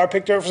into the car,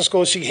 picked her up from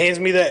school. She hands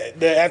me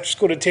the after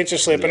school detention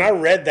slip, and I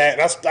read that,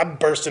 and I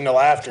burst into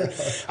laughter.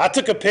 I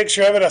took a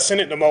picture of it. I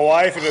sent it to my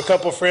wife, and a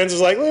couple of friends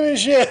was like, "Look at this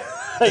shit."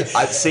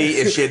 I'd see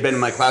if she had been in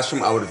my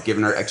classroom, I would have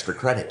given her extra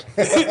credit.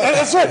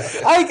 That's right.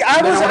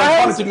 I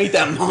wanted to meet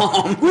that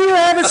mom. We were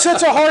having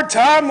such a hard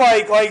time.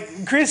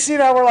 Like Christy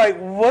and I were like,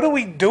 "What do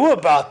we do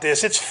about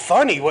this?" It's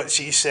funny what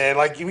she said.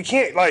 Like, we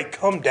can't like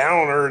come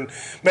down on her and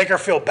make her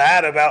feel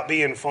bad about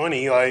being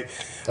funny. Like,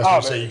 that's what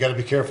I'm saying. You got to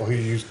be careful who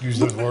you use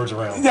those words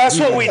around. That's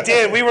what we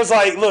did. We was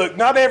like, look,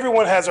 not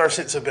everyone has our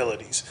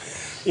sensibilities.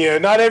 You know,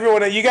 not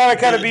everyone. You got to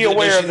kind of be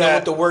aware of that. Does she know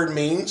what the word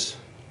means?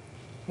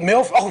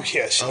 MILF? Oh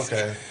yes.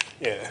 Okay.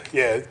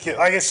 Yeah.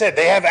 Like I said,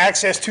 they have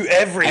access to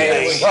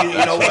everything.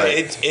 You know what?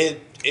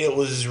 It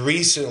was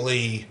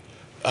recently.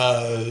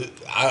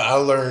 I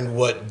learned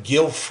what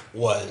GILF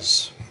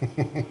was.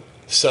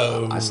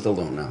 So I still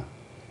don't know.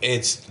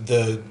 It's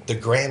the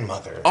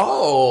grandmother.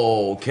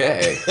 Oh,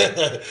 okay.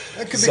 That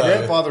could be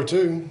grandfather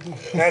too.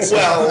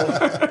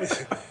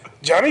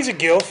 Johnny's a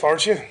GILF,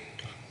 aren't you?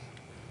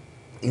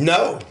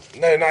 No,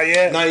 not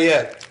yet. Not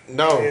yet.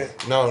 No.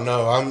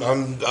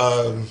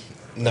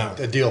 No.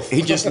 A DILF.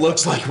 He just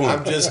looks like one.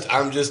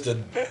 I'm just a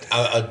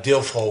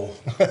DILF hole.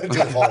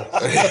 DILF hole.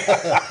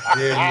 Yeah,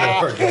 you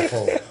are a DILF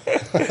hole.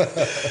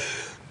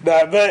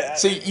 But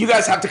See, you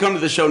guys have to come to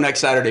the show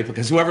next Saturday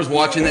because whoever's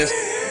watching this,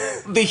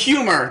 the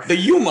Yuma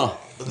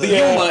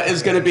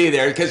is going to be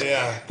there because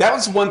that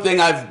was one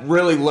thing I've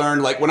really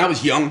learned. Like when I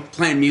was young,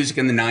 playing music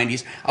in the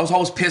 90s, I was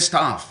always pissed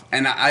off.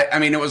 And I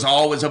mean, it was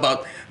always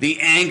about the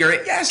anger.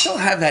 Yeah, I still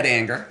have that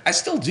anger. I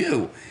still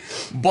do.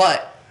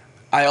 But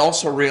I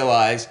also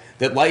realize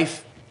that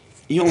life,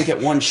 you only get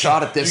one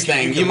shot at this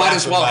thing. You might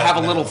as well have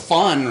a little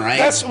fun, right?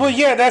 That's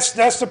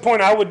the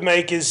point I would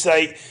make is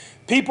like,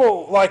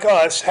 people like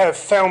us have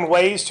found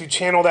ways to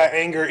channel that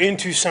anger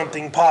into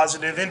something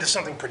positive, into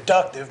something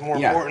productive, more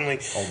importantly.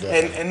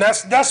 And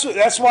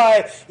that's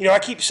why, you know, I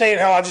keep saying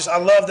how I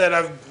love that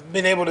I've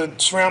been able to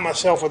surround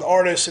myself with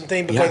artists and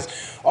things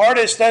because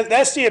artists,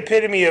 that's the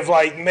epitome of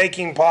like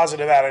making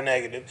positive out of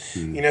negative.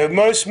 You know,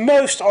 most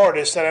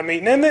artists that I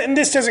meet, and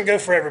this doesn't go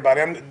for everybody,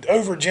 I'm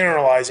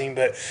overgeneralizing,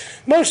 but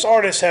most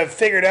artists have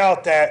figured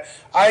out that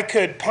I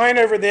could pine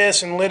over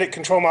this and let it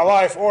control my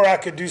life, or I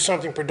could do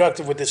something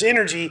productive with this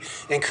energy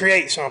and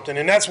create something.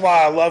 And that's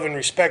why I love and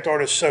respect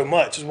artists so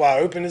much. Is why I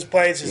opened this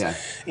place.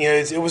 You know,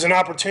 it was an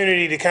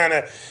opportunity to kind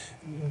of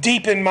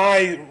deepen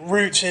my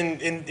roots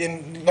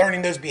in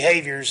learning those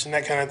behaviors and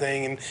that kind of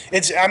thing.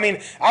 And I mean,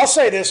 I'll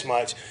say this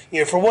much, you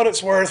know, for what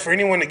it's worth, for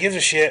anyone that gives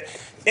a shit,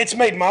 it's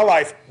made my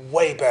life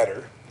way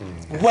better.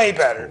 Way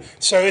better.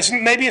 So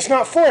maybe it's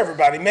not for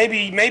everybody.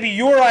 Maybe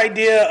your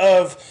idea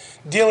of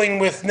dealing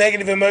with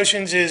negative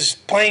emotions is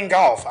playing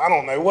golf. I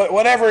don't know.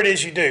 Whatever it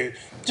is you do,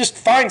 just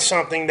find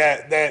something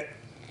that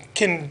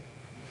can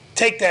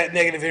take that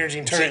negative energy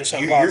and turn it into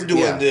something positive.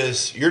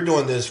 You're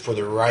doing this for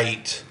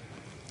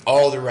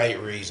all the right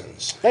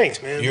reasons.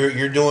 Thanks, man.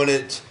 You're doing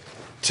it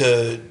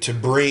to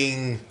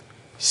bring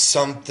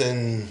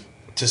something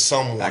to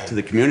someone. Back to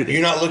the community.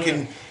 You're not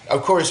looking.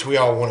 Of course, we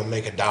all want to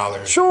make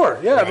 $1. Sure,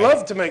 yeah, I'd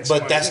love to make some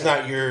But that's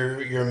not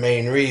your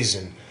main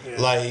reason.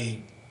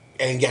 Like,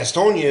 and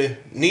Gastonia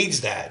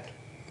needs that.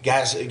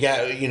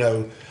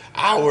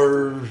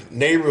 Our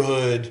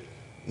neighborhood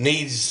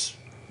needs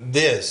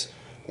this.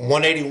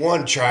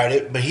 181 tried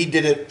it, but he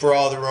did it for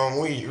all the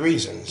wrong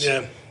reasons.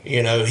 Yeah.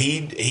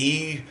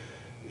 He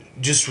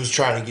just was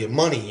trying to get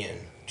money in,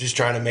 just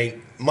trying to make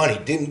money.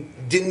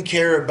 Didn't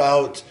care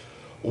about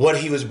what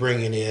he was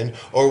bringing in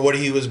or what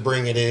he was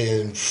bringing it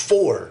in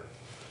for.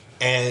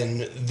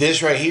 And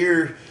this right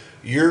here,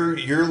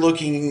 you're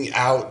looking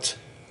out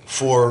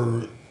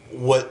for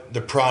what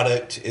the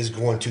product is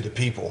going to the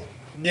people.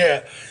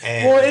 Yeah.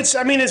 And well,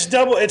 it's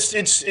double.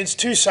 It's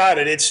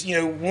two-sided. It's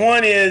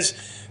one is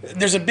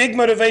there's a big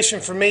motivation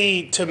for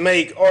me to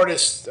make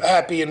artists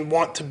happy and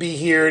want to be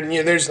here, and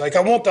there's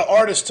I want the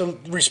artists to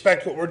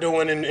respect what we're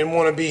doing and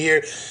want to be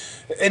here.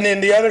 And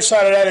then the other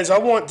side of that is I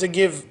want to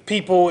give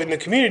people in the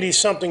community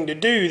something to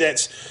do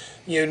that's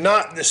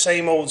not the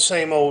same old.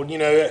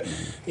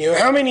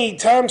 How many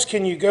times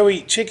can you go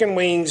eat chicken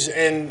wings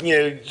and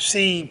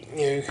see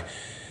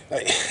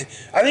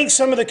I think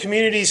some of the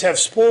communities have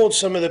spoiled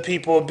some of the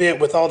people a bit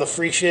with all the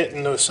free shit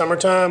in the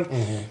summertime,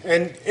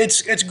 and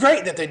it's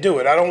great that they do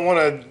it. I don't want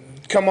to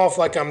come off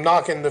like I'm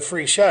knocking the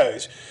free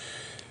shows.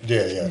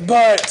 Yeah.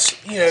 But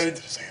yeah,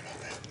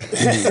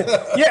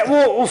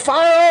 well,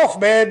 fire off,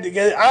 man.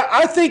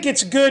 I think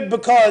it's good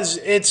because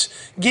it's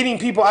getting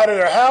people out of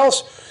their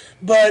house,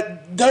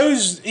 but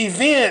those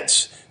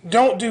events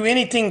don't do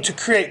anything to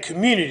create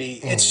community.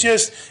 It's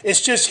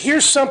just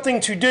here's something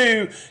to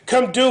do,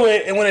 come do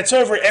it, and when it's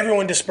over,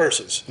 everyone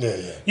disperses.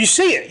 Yeah. You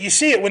see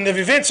it when the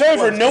event's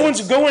over. No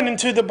one's going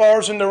into the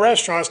bars and the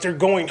restaurants. They're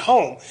going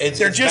home.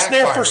 They're just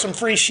there for some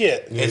free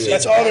shit.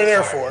 That's all they're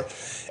there for.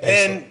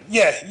 And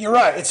yeah, you're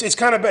right. It's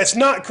kind of it's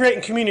not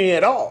creating community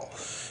at all.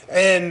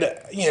 And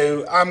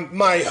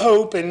my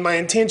hope and my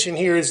intention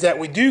here is that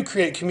we do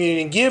create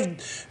community and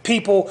give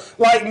people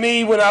like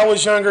me when I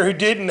was younger who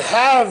didn't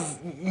have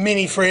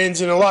many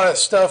friends and a lot of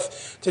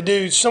stuff to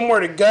do, somewhere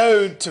to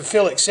go to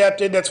feel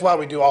accepted. That's why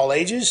we do all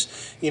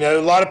ages. A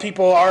lot of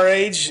people our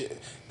age,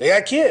 they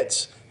got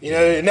kids.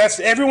 And that's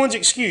everyone's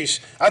excuse.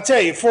 I tell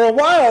you, for a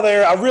while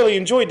there, I really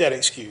enjoyed that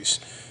excuse.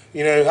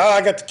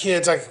 I got the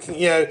kids.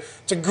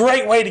 It's a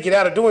great way to get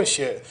out of doing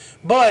shit.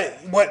 But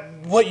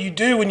what you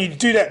do when you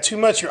do that too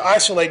much, you're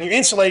isolating. You're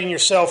insulating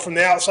yourself from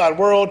the outside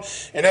world,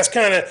 and that's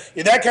kind of.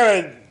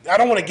 I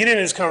don't want to get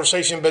into this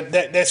conversation, but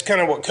that's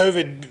kind of what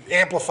COVID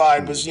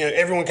amplified was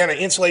everyone kind of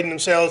insulating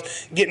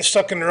themselves, getting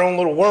stuck in their own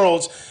little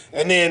worlds,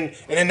 and then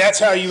that's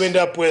how you end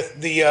up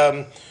with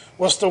the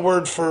what's the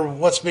word for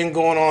what's been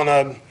going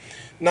on?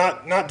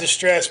 Not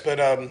distress, but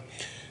I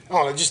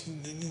don't know, just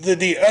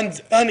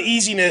the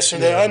uneasiness or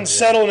the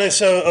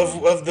unsettledness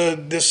of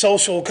the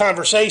social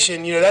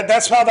conversation.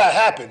 That's how that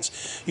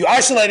happens. You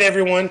isolate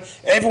everyone.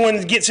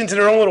 Everyone gets into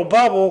their own little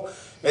bubble,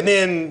 and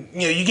then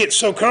you get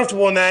so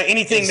comfortable in that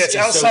anything that's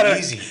outside of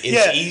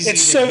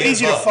it's so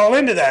easy to fall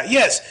into that.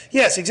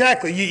 Yes,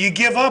 exactly. You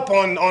give up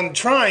on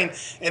trying,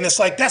 and it's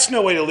like that's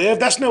no way to live.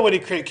 That's no way to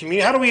create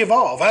community. How do we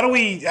evolve? How do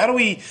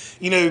we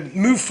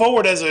move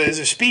forward as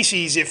a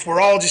species if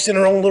we're all just in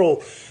our own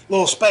little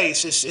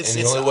space? It's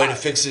the only way to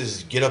fix it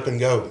is get up and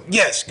go.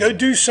 Yes, go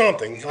do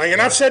something. And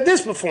I've said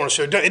this before,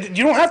 so you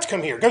don't have to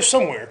come here. Go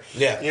somewhere.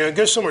 Yeah.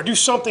 Go somewhere. Do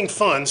something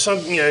fun.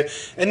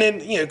 And then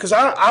because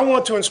I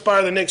want to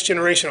inspire the next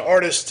generation of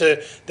artists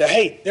that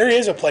hey, there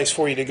is a place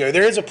for you to go.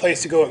 There is a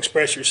place to go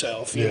express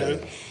yourself. You know.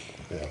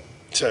 Yeah.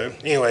 So,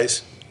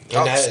 anyways,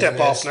 I'll step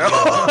off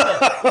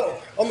now.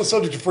 On the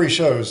subject of free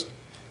shows,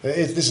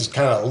 this is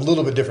kind of a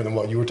little bit different than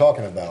what you were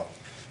talking about,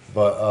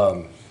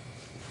 but.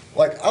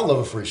 I love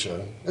a free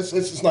show.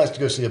 It's nice to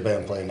go see a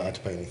band play and not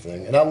to pay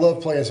anything. And I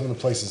love playing some of the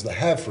places that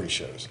have free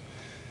shows.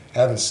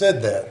 Having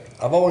said that,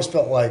 I've always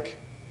felt like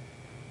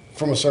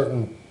from a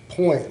certain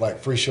point,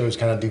 free shows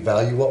kind of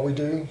devalue what we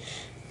do.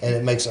 And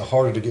it makes it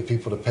harder to get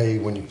people to pay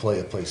when you play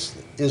a place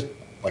that is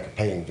like a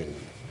paying venue.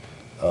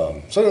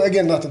 So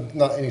again,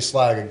 not any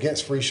slag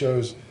against free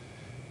shows,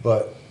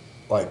 but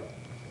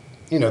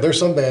there's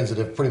some bands that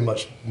have pretty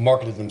much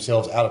marketed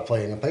themselves out of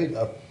playing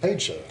a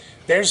paid show.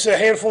 There's a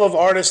handful of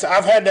artists.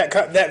 I've had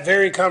that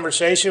very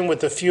conversation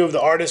with a few of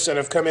the artists that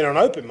have come in on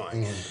open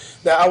mic.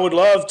 That I would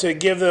love to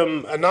give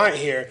them a night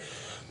here,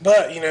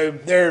 but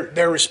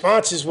their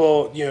response is,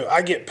 well,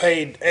 I get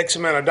paid X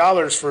amount of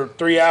dollars for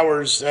 3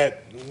 hours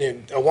at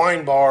a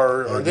wine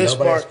bar or this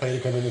bar, paid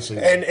to come in and see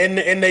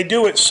and they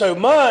do it so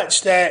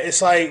much that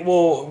it's like,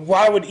 well,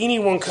 why would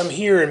anyone come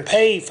here and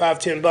pay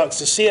 $5-10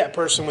 to see that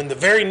person when the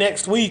very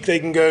next week they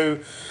can go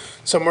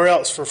somewhere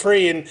else for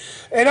free, and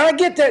I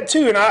get that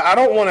too, and I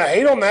don't want to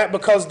hate on that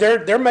because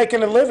they're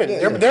making a living.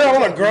 They're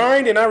on a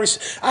grind, and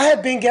I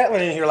had Ben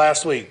Gatlin in here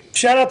last week.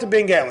 Shout out to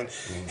Ben Gatlin.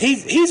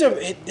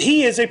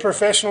 He is a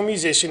professional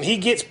musician. He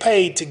gets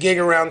paid to gig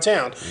around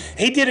town.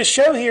 He did a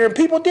show here, and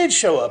people did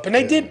show up, and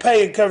they did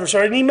pay a cover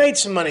story, and he made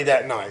some money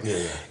that night.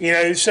 You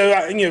know, so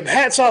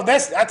hats off.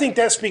 I think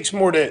that speaks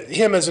more to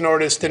him as an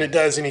artist than it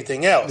does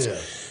anything else.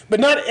 But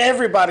not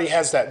everybody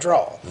has that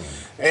draw.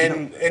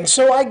 And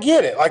so I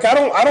get it. Like I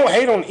don't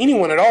hate on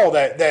anyone at all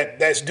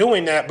that's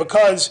doing that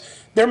because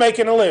they're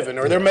making a living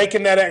or they're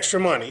making that extra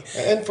money.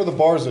 And for the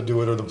bars that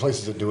do it or the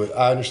places that do it,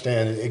 I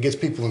understand it gets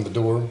people in the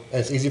door, and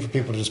it's easy for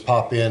people to just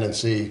pop in and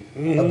see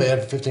a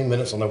band for 15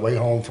 minutes on their way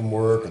home from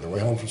work or their way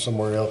home from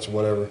somewhere else or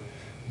whatever.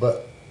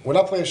 But when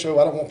I play a show,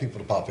 I don't want people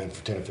to pop in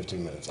for 10 or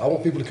 15 minutes. I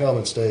want people to come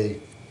and stay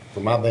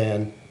for my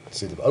band,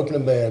 see the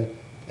opening band.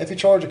 If you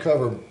charge a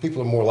cover,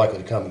 people are more likely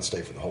to come and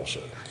stay for the whole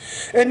show.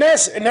 And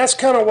that's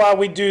kind of why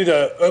we do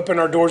the open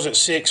our doors at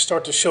 6,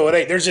 start the show at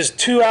 8. There's this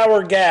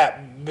 2-hour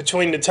gap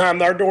between the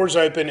time our doors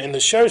open and the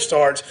show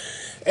starts,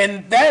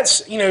 and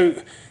that's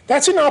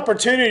an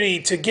opportunity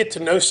to get to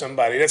know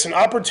somebody. That's an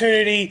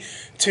opportunity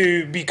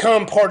to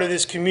become part of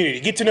this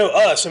community, get to know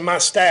us and my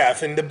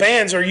staff. And the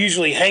bands are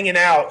usually hanging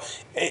out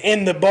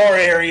in the bar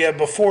area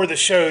before the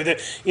show.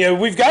 That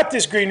we've got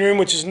this green room,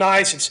 which is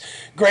nice. It's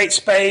great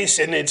space,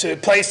 and it's a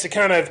place to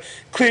kind of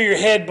clear your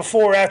head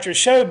before or after a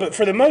show. But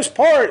for the most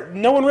part,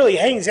 no one really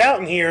hangs out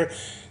in here,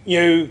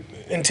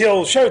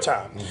 until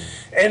showtime.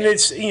 And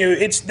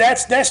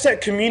that's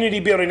that community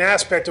building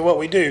aspect of what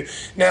we do.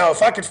 Now,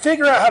 if I could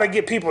figure out how to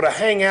get people to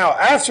hang out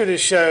after the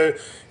show,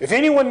 if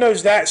anyone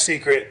knows that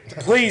secret,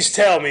 please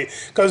tell me.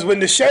 Because when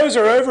the shows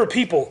are over,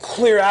 people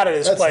clear out of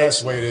this place.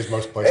 That's the way it is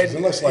most places.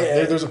 Unless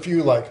there's a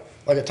few like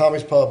at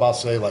Tommy's Pub, I'll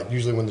say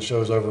usually when the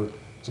show's over,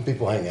 some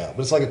people hang out.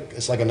 But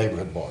it's like a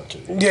neighborhood bar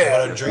too.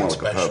 Yeah, a drink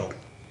special.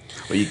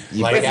 Well,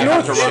 you Like have to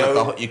after run show- it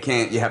the whole, you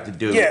can't. You have to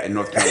do it in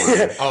North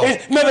Carolina.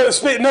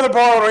 Another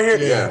bar over here.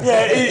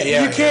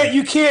 Yeah.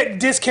 You can't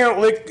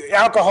discount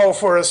alcohol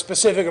for a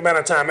specific amount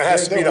of time. It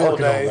has to be the whole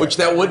working on day. that. Which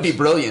that would be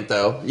brilliant,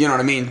 though. You know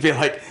what I mean? Feel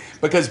like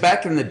because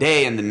back in the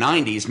day, in the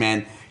 '90s,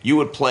 man, you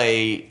would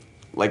play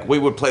we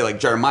would play like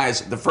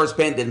Jeremiah's. The first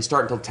band didn't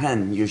start until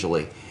 10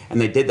 usually,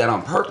 and they did that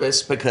on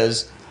purpose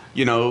because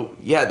they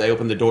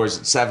opened the doors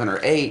at 7 or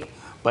 8.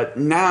 But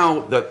now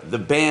the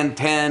band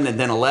 10 and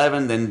then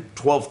 11, then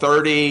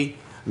 12:30,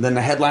 and then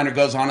the headliner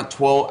goes on at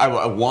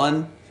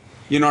 1.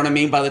 You know what I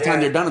mean? By the time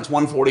they're done, it's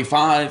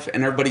 1:45,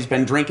 and everybody's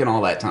been drinking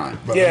all that time.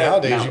 But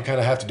nowadays, you kind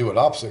of have to do it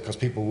opposite because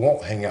people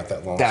won't hang out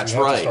that long. That's so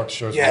you have right. to start the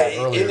shows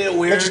earlier. Isn't it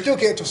weird? But you still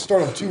can't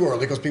start them too early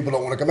because people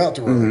don't want to come out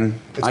too early.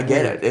 I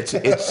get it.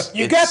 It's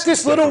You got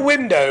this little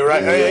window,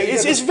 right?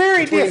 It's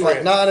very Between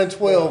different. 9 and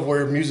 12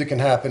 where music can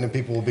happen and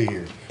people will be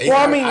here. Well,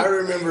 I mean- I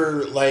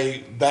remember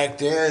back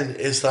then,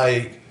 it's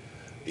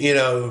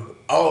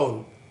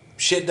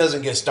shit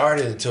doesn't get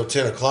started until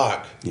 10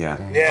 o'clock. Yeah.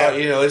 Yeah.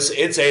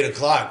 It's 8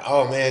 o'clock.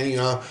 Oh man,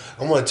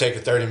 I'm going to take a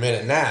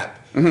 30-minute nap.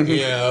 And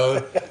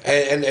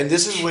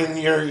this is when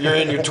you're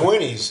in your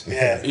 20s.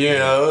 Yeah.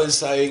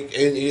 It's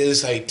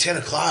like 10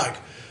 o'clock.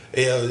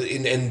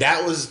 And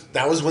that was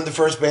when the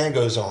first band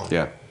goes on.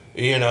 Yeah.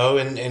 And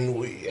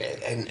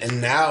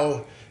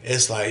now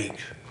it's like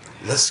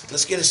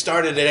let's get it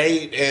started at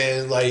 8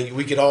 and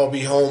we could all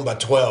be home by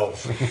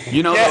 12.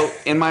 Though,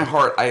 in my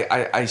heart,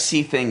 I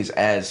see things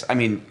as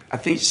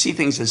see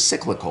things as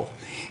cyclical.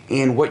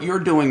 And what you're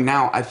doing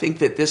now, I think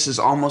that this is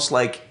almost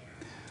like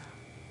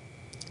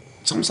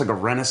a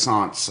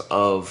renaissance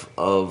of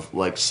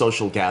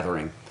social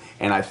gathering.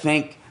 And I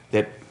think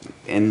that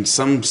in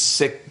some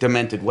sick,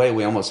 demented way,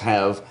 we almost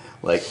have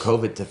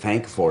COVID to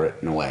thank for it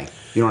in a way.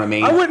 You know what I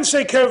mean? I wouldn't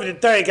say COVID to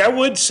thank. I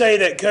would say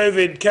that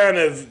COVID kind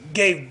of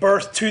gave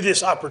birth to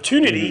this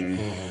opportunity.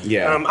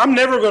 Yeah. I'm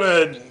never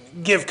going to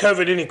give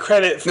COVID any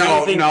credit for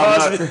anything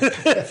positive.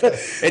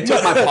 It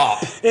took my pop.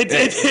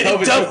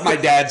 COVID took my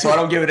dad, so I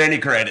don't give it any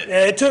credit.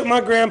 Yeah, it took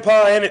my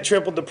grandpa, and it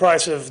tripled the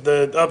price of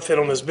the upfit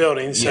on this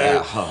building.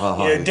 So,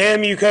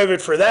 damn you,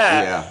 COVID, for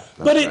that. Yeah,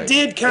 but it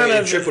did kind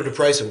of tripled the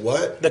price of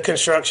what? The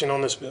construction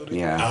on this building.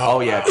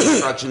 Yeah.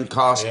 Construction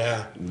costs.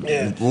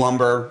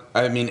 Lumber.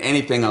 I mean,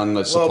 anything on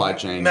the supply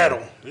chain. Metal.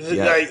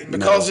 Yeah,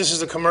 Because this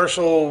is a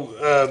commercial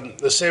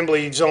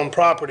assembly zone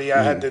property,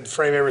 I had to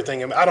frame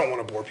everything. I don't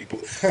want to bore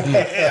people.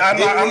 I'm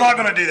not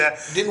going to do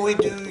that. Didn't we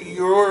do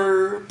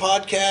your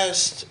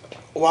podcast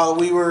while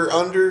we were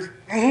under?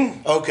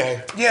 Mm-hmm.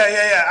 Okay.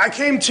 Yeah. I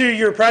came to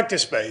your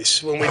practice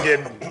space when we did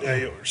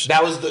yours.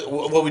 That was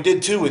what we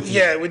did too with you.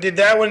 Yeah, we did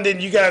that one.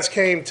 Then you guys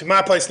came to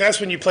my place, and that's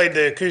when you played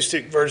the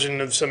acoustic version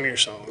of some of your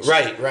songs.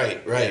 Right.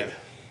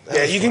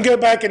 Yeah, you can go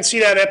back and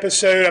see that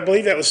episode. I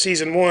believe that was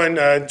season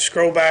 1.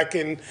 Scroll back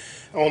on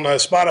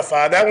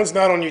Spotify. That one's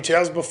not on YouTube.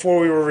 That was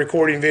before we were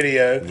recording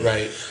video.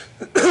 Right.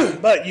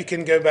 But you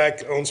can go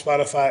back on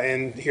Spotify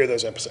and hear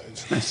those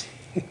episodes. Nice.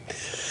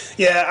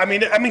 Yeah, I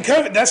mean,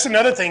 COVID. That's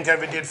another thing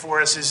COVID did for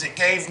us is it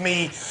gave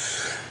me.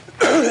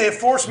 It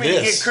forced me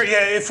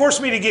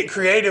to get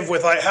creative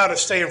with how to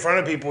stay in front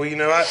of people.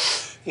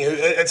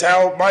 it's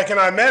how Mike and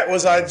I met.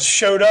 Was I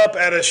showed up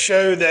at a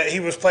show that he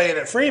was playing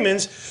at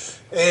Freeman's,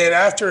 and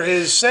after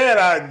his set,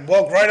 I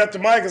walked right up to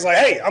Mike and was like,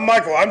 "Hey, I'm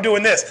Michael. I'm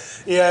doing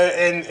this."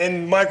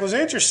 And Mike was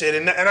interested,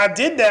 and I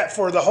did that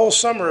for the whole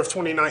summer of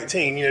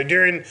 2019.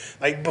 During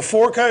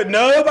before COVID,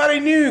 nobody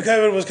knew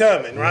COVID was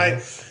coming,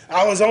 right?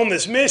 I was on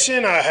this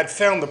mission. I had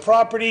found the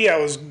property. I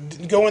was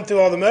going through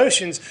all the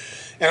motions.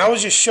 And I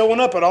was just showing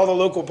up at all the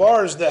local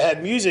bars that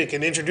had music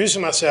and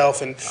introducing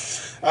myself. And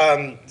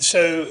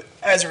so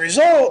as a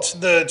result,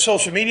 the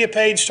social media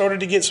page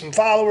started to get some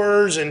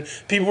followers, and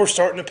people were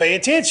starting to pay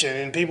attention.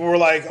 And people were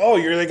like, "Oh,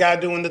 you're the guy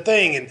doing the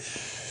thing." And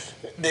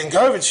then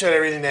COVID shut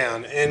everything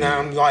down. And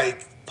I'm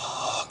like,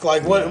 fuck.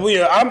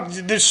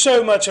 There's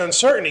so much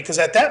uncertainty, because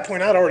at that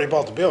point, I'd already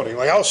bought the building.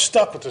 I was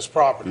stuck with this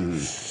property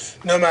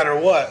no matter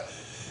what.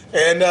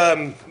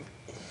 And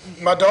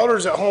my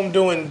daughter's at home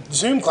doing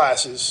Zoom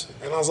classes,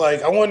 and I was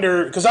like, I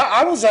wonder, because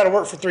I was out of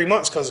work for 3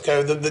 months because of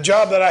COVID. The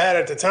job that I had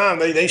at the time,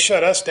 they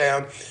shut us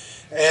down,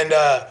 and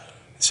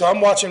so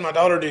I'm watching my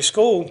daughter do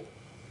school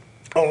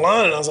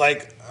online, and I was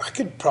like, I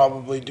could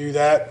probably do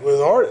that with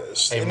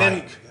artists. Hey, and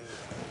Mike,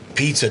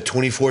 pizza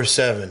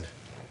 24/7.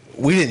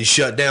 We didn't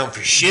shut down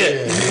for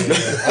shit.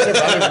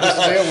 I never missed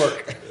a day of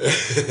work.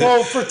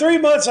 Well, for 3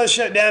 months I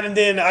shut down, and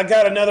then I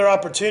got another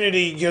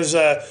opportunity because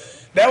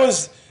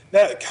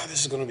God,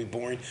 this is going to be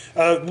boring.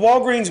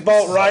 Walgreens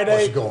bought Rite Why don't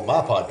Aid. you go on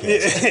my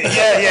podcast?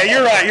 yeah,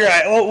 you're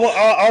right.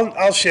 Well,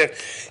 I'll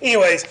shift.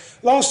 Anyways,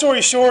 long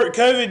story short,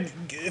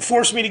 COVID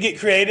forced me to get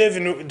creative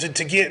and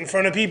to get in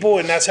front of people,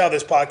 and that's how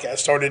this podcast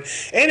started.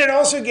 And it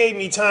also gave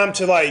me time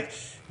to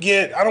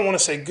get, I don't want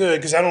to say good,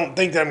 because I don't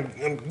think that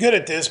I'm good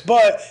at this,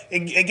 but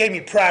it gave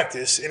me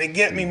practice, and it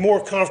get me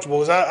more comfortable,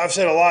 because I've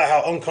said a lot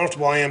how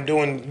uncomfortable I am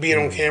being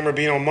on camera,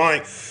 being on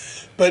mic.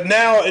 But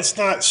now it's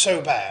not so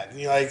bad.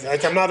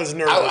 I'm not as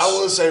nervous. I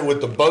will say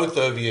with the both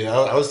of you,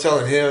 I was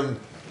telling him,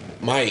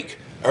 Mike,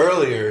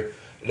 earlier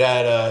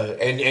that,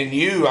 and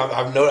you,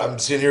 I'm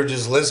sitting here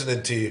just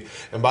listening to you.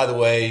 And by the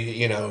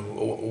way,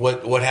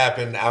 what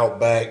happened out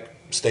back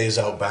stays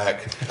out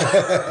back.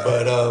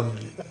 But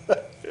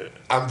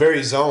I'm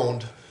very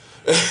zoned.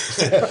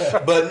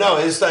 But no,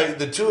 it's like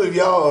the two of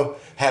y'all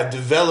have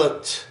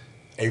developed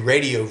a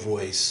radio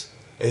voice.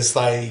 It's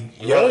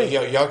like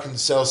y'all can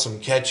sell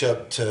some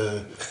ketchup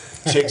to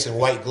chicks in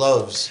white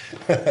gloves,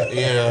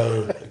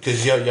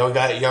 because y'all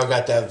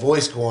got that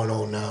voice going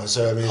on now.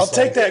 So I mean, I'll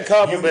take that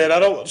compliment. I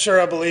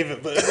believe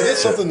it, but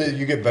It's something that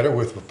you get better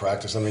with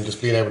practice. I mean,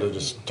 just being able to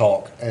just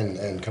talk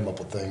and come up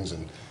with things,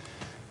 and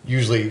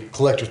usually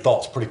collect your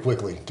thoughts pretty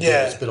quickly to be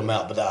able to spit them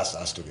out. But I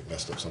still get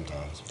messed up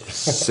sometimes.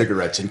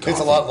 Cigarettes and coffee. It's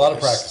a lot of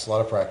practice. A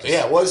lot of practice.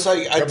 Yeah, well, it's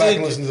like Go back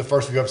and listen to the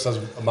first few episodes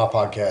of my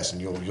podcast, and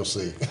you'll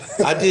see.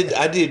 I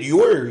did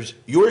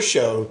your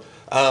show,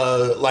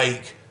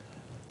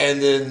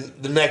 and then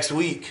the next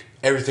week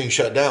everything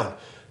shut down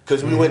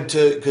because we went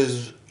to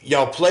because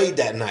y'all played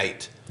that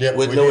night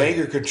with No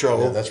Anger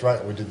Control. Yeah, that's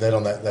right. We did that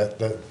on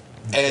that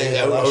and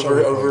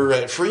over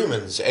at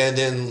Freeman's, and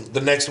then the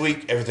next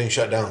week everything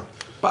shut down.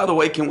 By the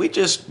way, can we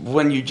just,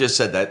 when you just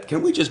said that,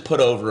 can we just put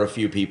over a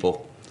few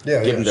people?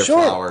 Yeah, Give them their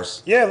Sure.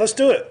 flowers. Yeah, let's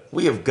do it.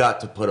 We have got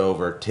to put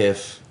over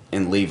Tiff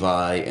and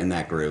Levi in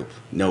that group.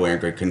 No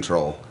Anger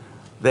Control.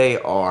 They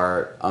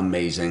are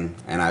amazing,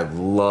 and I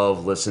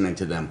love listening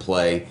to them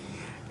play.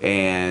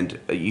 And,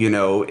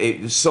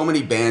 so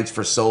many bands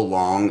for so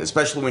long,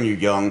 especially when you're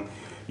young,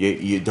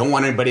 you don't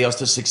want anybody else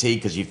to succeed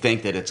because you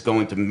think that it's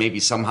going to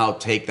maybe somehow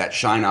take that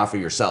shine off of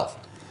yourself.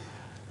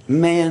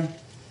 Man,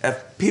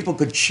 if people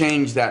could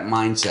change that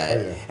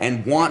mindset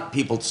and want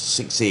people to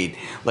succeed,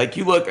 like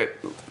you look at,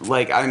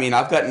 I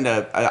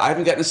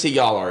haven't gotten to see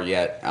Yallar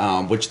yet,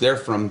 which they're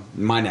from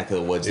my neck of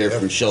the woods. They're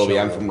from Shelby.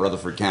 I'm from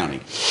Rutherford County.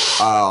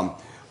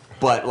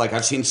 But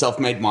I've seen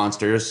Self-Made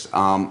Monsters.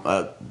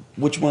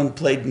 Which one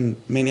played in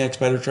Maniacs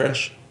Better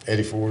Trash?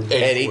 Eddie Ford.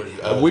 Eddie.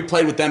 We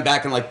played with them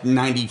back in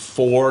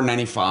 94,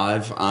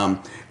 95.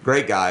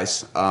 Great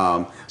guys.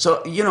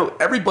 So,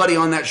 everybody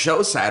on that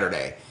show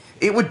Saturday,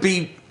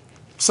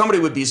 somebody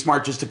would be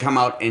smart just to come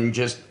out and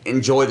just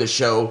enjoy the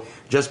show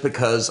just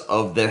because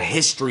of the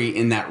history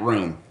in that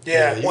room.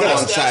 Yeah,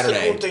 That's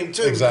Saturday. the cool thing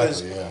too,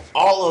 Exactly, because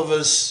all of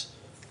us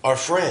are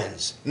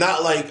friends,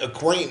 not like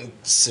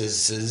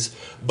acquaintances,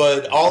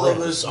 but all of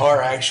us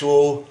are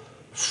actual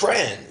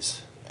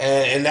friends,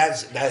 and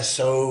that's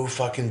so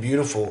fucking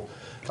beautiful.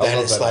 I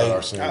love that about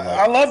our scene.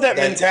 I love that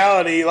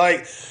mentality.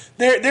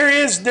 There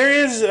is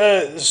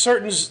a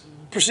certain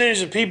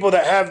percentage of people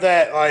that have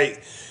that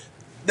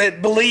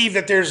that believe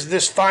that there's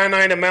this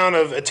finite amount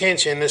of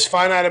attention, this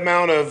finite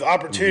amount of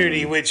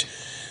opportunity, which,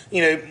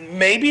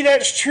 maybe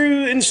that's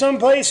true in some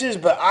places,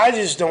 but I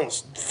just don't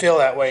feel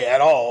that way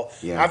at all.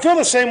 Yeah. I feel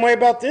the same way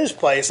about this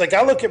place.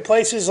 I look at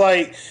places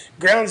like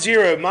Ground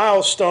Zero,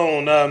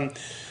 Milestone,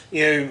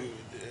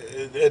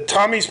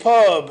 Tommy's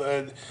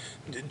Pub,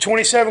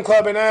 27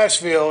 Club in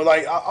Nashville,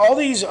 like all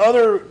these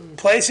other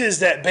places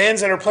that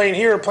bands that are playing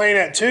here are playing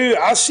at too.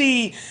 I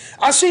see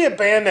a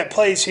band that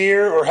plays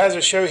here or has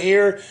a show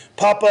here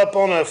pop up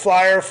on a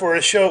flyer for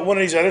a show at one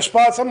of these other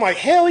spots. I'm like,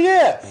 hell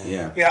yeah.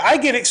 Yeah, I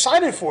get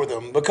excited for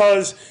them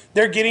because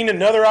they're getting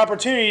another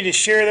opportunity to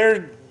share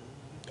their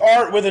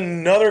art with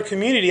another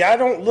community. I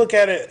don't look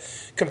at it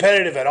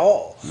competitive at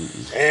all.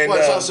 And well,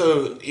 it's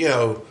also,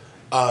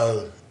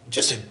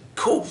 just a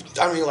cool,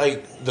 I mean,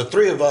 like the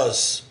three of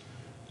us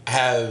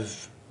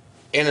have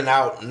in and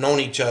out known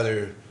each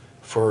other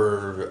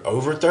for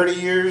over 30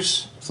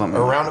 years,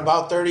 around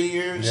about 30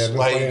 years. Yeah, been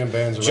playing in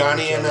bands around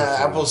Johnny each and other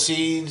for-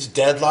 Appleseeds,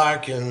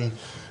 Deadlock, and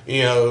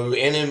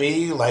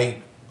NME,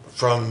 like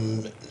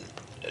from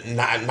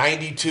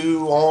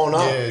 92 on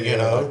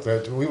up. Like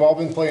that. We've all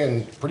been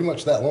playing pretty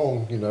much that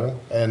long,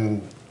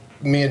 And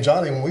me and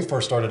Johnny, when we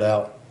first started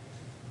out,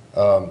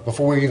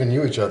 before we even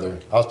knew each other,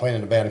 I was playing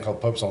in a band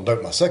called Popes on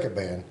Dope, my second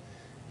band,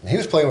 and he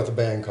was playing with a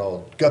band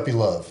called Guppy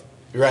Love.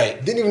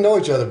 Right. Didn't even know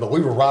each other, but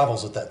we were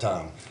rivals at that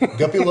time.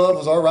 Guppy Love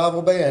was our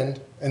rival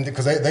band, and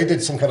because they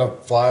did some kind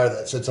of flyer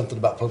that said something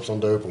about Popes on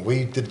Dope, and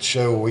we did the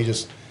show where we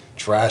just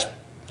trashed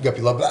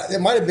Guppy Love. But it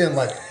might have been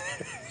like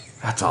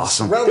That's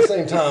awesome. around the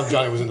same time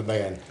Johnny was in the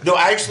band. No,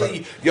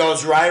 actually,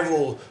 y'all's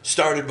rival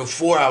started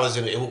before I was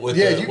in it with,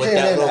 Yeah, the, you with came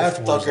that in little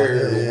afterwards.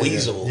 fucker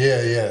Weasel.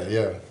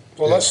 Yeah.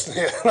 well, let's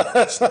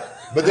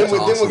But then, That's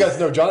then we awesome. got to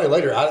know Johnny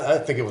later. I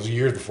think it was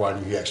years before I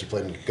knew he actually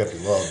played in Guppy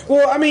Love.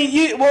 Well, I mean,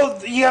 you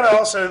got to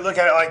also look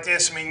at it like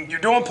this. I mean, you're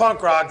doing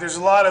punk rock. There's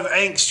a lot of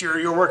angst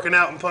you're working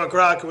out in punk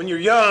rock. And when you're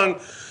young,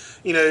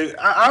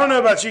 I don't know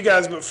about you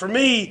guys, but for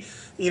me,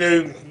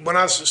 when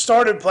I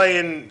started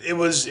playing, it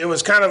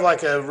was kind of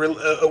like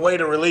a way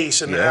to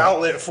release and an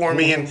outlet for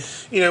me.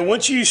 And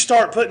once you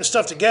start putting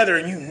stuff together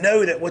and you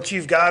know that what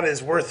you've got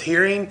is worth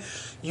hearing,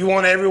 you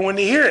want everyone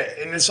to hear it.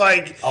 And it's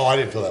like, Oh, I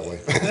didn't feel that way.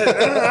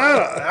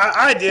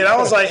 I did. I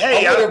was like,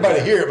 hey, I want everybody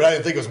to hear it, but I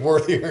didn't think it was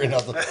worth hearing. I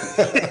was like,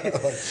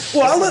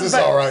 I look this is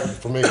back- all right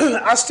for me.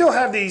 I still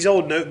have these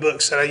old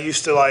notebooks that I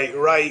used to like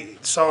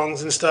write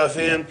songs and stuff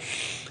in,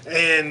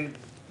 and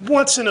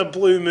once in a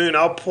blue moon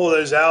I'll pull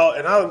those out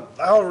and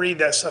I'll read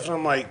that stuff and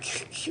I'm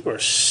like, you are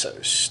so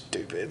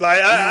stupid. Like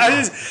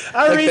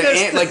I read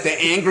that Like the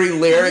angry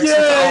lyrics.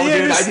 Yeah,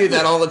 Dude, just- I do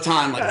that all the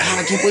time. Like, God,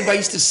 I can't believe I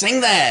used to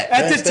sing that.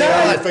 at the Stay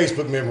out time. of your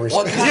Facebook memories.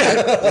 What kind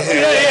of-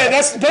 Yeah,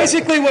 that's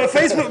basically what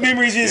Facebook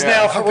memories is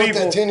now I for wrote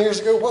people. that 10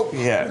 years ago. What?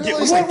 Yeah.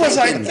 Really? What was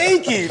I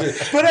thinking?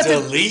 But at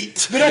Delete.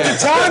 the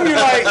time you're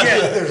like, yeah.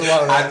 There's a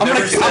lot of that. I'm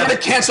gonna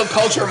cancel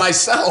culture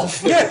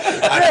myself.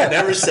 I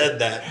never said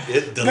that.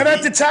 But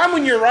at the time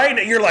when you're writing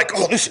it, you're like,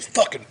 oh, this is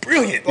fucking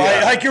brilliant.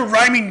 Like you're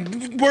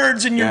rhyming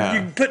words and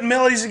you're putting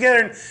melodies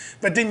together.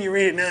 But then you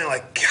read it now and you're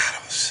like, God,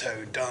 I was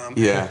so dumb.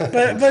 Yeah.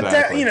 But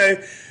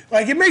that,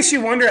 like it makes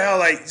you wonder how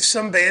like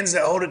some bands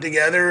that hold it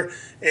together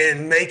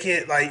and make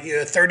it like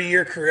a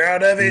 30-year career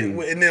out of it,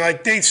 and then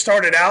like they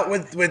started out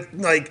with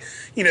like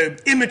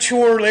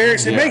immature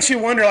lyrics. It makes you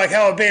wonder like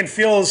how a band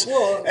feels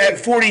at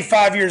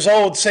 45 years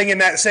old singing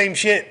that same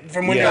shit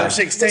from when they were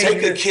 16.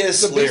 Take a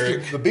Kiss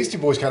lyric. The Beastie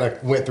Boys kind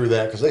of went through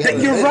that because they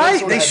had. You're right,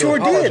 sorta they had to sure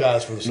did.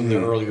 apologize for some of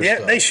their earlier Yeah,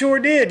 stuff. they sure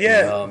did.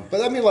 Yeah.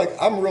 But I mean, like,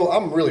 I'm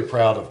really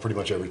proud of pretty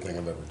much everything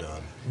I've ever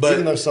done. But-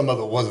 even though some of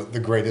it wasn't the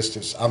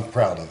greatest, I'm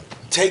proud of it.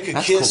 Take a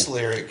That's Kiss cool.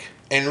 lyric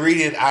and read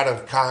it out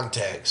of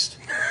context.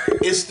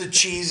 It's the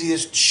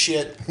cheesiest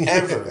shit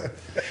ever.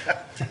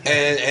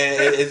 and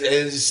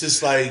it's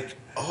just like,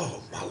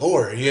 oh my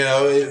lord,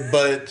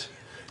 but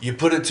you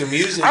put it to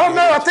music. I don't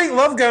know. I think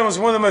Love Gun was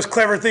one of the most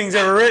clever things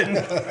ever written.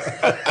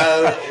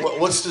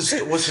 What's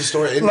the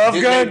story? Love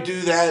Didn't Gun? they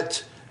do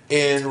that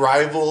in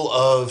Rival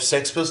of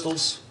Sex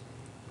Pistols?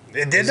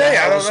 Did Is they? that I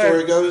how don't the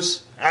story know.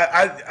 goes?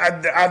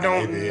 I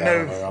don't Maybe, I know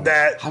don't know.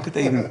 that. How could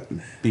they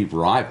even be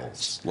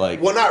rivals?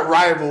 Like, Well, not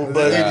rival,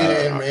 but They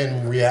did it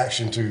in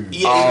reaction to, in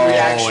Oh,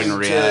 reaction in to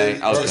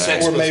okay.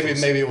 Sex or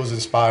Pistols. maybe it was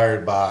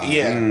inspired by,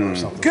 Yeah. or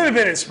something. Could have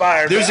been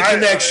inspired. There's a but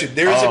connection.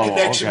 There is a Oh,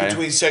 connection okay.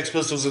 between Sex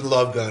Pistols and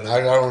Love Gun.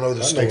 I don't know the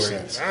That story. makes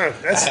sense.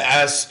 That's,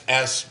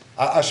 Ask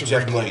I should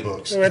Jeff read more Clayton.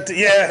 books.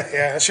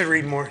 yeah. I should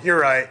read more. You're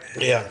right.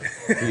 Yeah.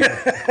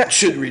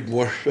 Should read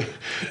more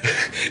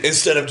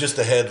instead of just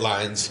the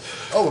headlines.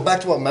 Oh, but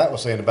back to what Matt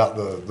was saying about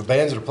the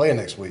bands that are playing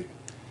next week.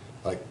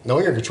 Like, No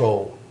Air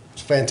Control,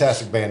 it's a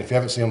fantastic band. If you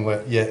haven't seen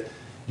them yet,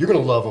 you're going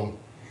to love them.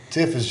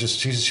 Tiff is just,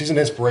 she's an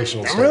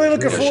inspirational I'm really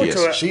looking Yeah, forward she to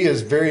is. it. She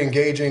is very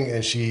engaging,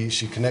 and she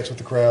connects with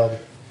the crowd.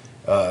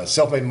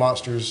 Self-Made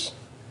Monsters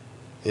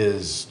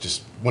is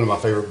just one of my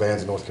favorite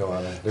bands in North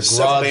Carolina. They're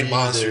Self-Made grungy,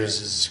 Monsters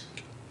is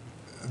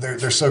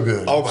they're so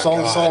good. Oh my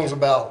God. Songs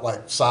about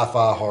like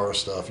sci-fi horror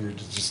stuff. You're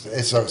just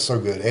it's so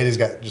good. Eddie's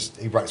got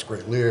he writes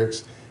great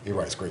lyrics. He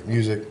writes great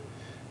music,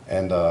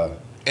 and their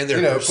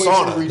Queen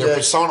persona. City Their Rejects-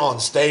 persona on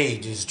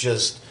stage is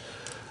just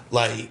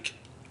like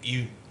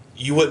you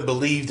wouldn't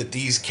believe that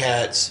these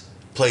cats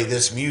play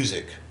this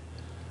music.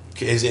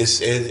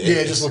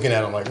 Yeah, just looking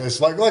at them like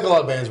it's like a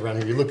lot of bands around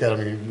here. You look at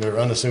them, they're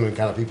unassuming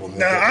kind of people.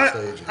 No,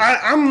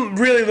 I'm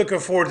really looking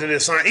forward to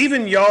this line.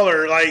 Even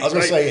Yaller, like I was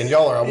gonna say, and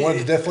Yaller, I wanted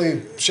to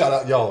definitely shout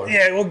out Yaller.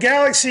 Yeah, well,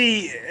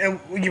 Galaxy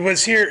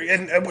was here,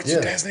 and what's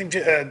his guy's name?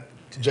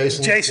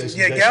 Jason.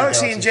 Yeah,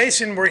 Galaxy and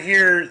Jason were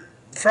here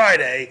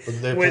Friday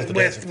with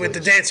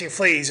the Dancing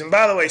Fleas. And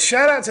by the way,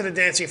 shout out to the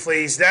Dancing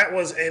Fleas. That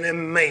was an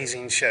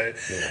amazing show.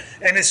 Yeah.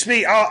 And it's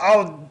me.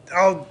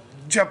 I'll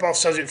jump off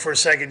subject for a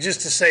second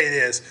just to say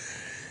this: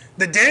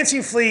 the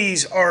Dancing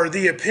Fleas are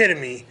the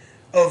epitome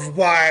of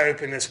why I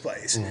opened this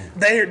place.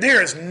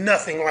 There is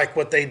nothing like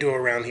what they do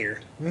around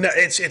here. No,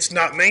 it's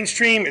not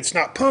mainstream. It's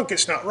not punk.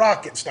 It's not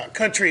rock. It's not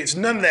country. It's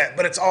none of that.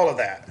 But it's all of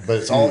that. But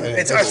it's all.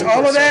 It's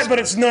all of that. But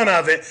it's none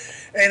of it.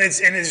 And it's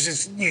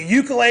just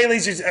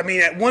ukuleles. I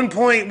mean, at one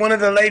point, one of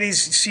the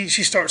ladies she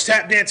starts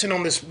tap dancing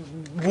on this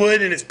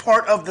wood, and it's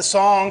part of the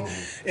song.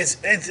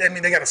 I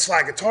mean, they got a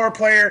slide guitar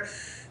player.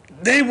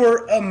 They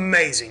were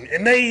amazing,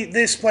 and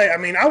this play. I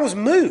mean, I was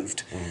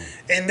moved,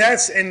 and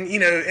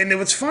and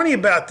what's funny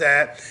about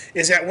that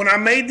is that when I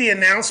made the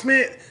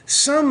announcement,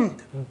 some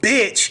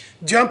bitch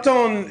jumped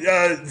on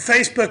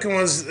Facebook and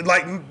was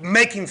like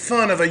making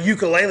fun of a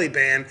ukulele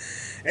band.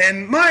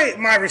 And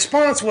my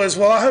response was,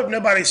 well, I hope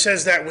nobody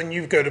says that when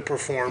you go to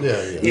perform.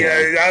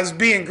 Yeah. I was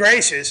being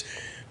gracious.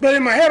 But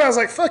in my head, I was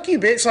like, fuck you,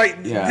 bitch.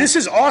 Like, this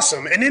is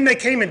awesome. And then they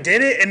came and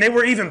did it, and they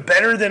were even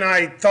better than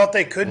I thought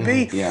they could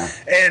be. Yeah.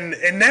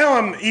 And now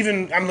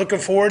I'm looking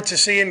forward to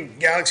seeing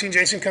Galaxy and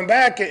Jason come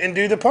back and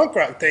do the punk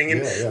rock thing.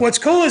 And what's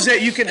cool is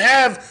that you can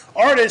have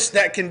artists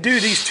that can do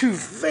these two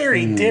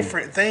very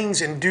different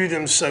things and do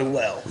them so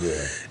well.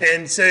 Yeah.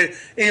 And so,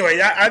 anyway,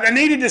 I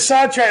needed to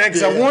sidetrack that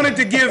because I wanted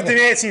to give the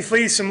Dancing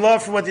Fleas some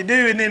love for what they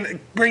do and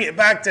then bring it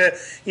back to,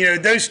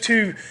 those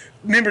two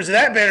members of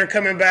that band are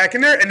coming back,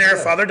 and they're a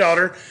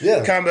father-daughter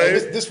combo.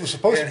 This was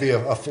supposed to be a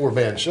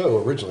 4-band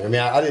show originally. I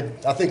mean,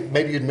 I think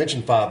maybe you'd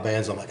mentioned 5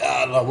 bands. I'm like,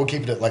 no, we'll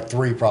keep it at like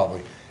 3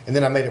 probably. And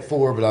then I made it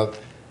 4, but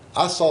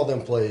I saw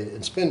them play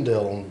in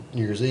Spindale on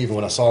New Year's Eve, and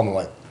when I saw them, I'm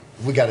like,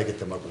 we got to get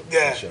them over to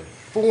the show.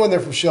 For one,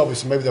 they're from Shelby,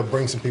 so maybe they'll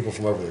bring some people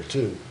from over there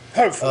too.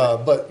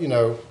 Hopefully. But,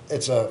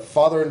 it's a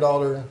father and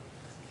daughter.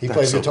 He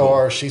plays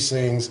guitar, she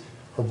sings.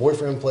 Her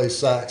boyfriend plays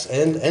sax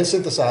and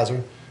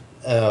synthesizer.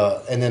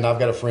 And then I've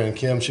got a friend,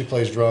 Kim, she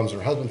plays drums, and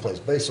her husband plays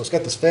bass, so it's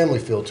got this family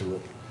feel to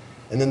it.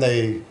 And then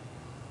they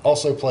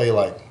also play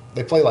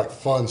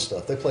fun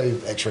stuff. They play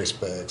X-Ray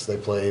Specs, they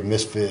play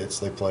Misfits,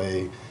 they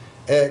play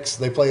X,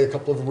 they play a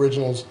couple of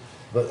originals,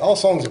 but all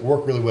songs that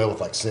work really well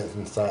with like synth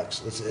and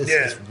sax.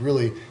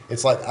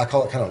 It's like, I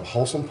call it kind of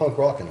wholesome punk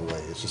rock in a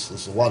way.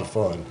 It's a lot of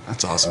fun.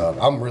 That's awesome.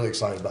 I'm really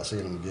excited about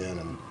seeing them again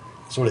and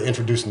sort of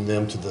introducing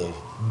them to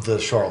the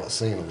Charlotte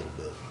scene a little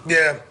bit.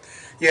 Yeah.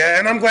 Yeah,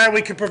 and I'm glad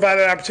we could provide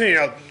that opportunity.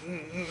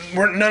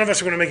 None of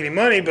us are going to make any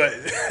money, but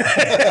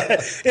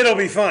it'll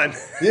be fun.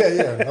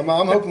 Yeah.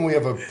 I'm hoping we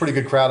have a pretty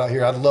good crowd out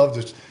here. I'd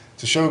love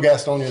to show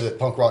Gastonia that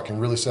punk rock can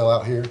really sell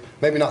out here.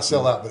 Maybe not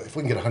sell out, but if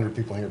we can get 100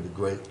 people here, it'd be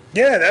great.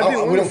 Yeah, that'd be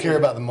wonderful. We don't care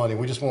about the money.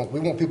 We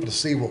want people to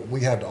see what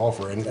we have to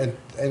offer.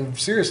 And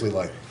seriously,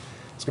 like,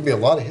 it's going to be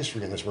a lot of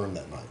history in this room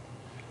that night.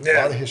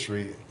 Yeah. A lot of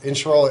history in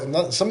Charlotte.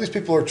 And some of these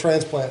people are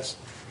transplants,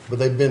 but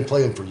they've been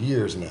playing for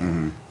years now.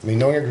 I mean,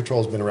 No Air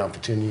Control has been around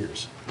for 10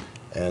 years.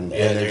 And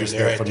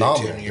they're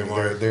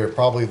phenomenal. They're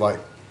probably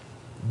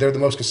they're the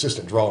most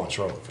consistent draw in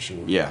Charlotte for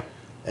sure. Yeah.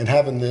 And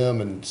having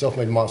them and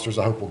Self-Made Monsters,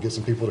 I hope will get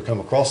some people to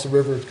come across the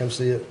river to come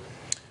see it.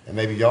 And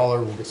maybe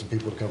Yaller will get some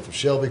people to come from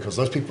Shelby because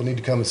those people need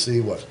to come and see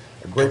what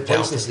a great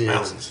place this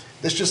is.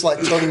 It's just like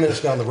 30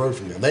 minutes down the road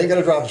from them. They ain't got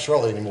to drive to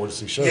Charlotte anymore to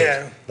see shows.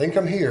 Yeah. They can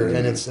come here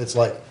and it's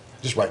like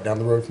just right down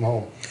the road from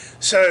home.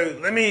 So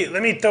let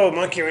me throw a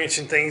monkey wrench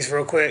in things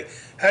real quick.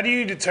 How do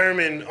you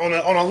determine on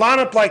a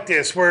lineup like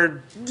this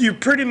where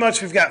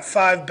we've got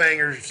 5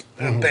 bangers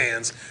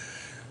bands?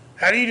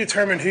 How do you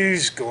determine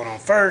who's going on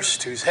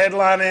first, who's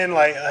headlining?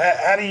 Like,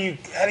 how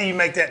do you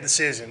make that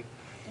decision?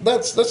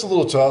 That's a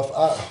little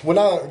tough. When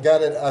I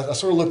got it, I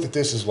sort of looked at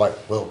this as like,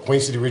 well,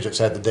 Queen City Rejects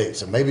had the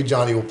dates, and maybe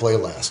Johnny will play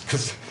last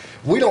because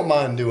we don't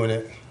mind doing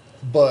it,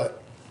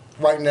 but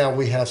right now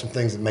we have some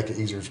things that make it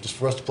easier just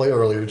for us to play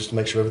earlier, just to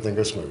make sure everything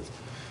goes smooth.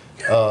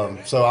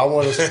 So I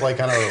want us to play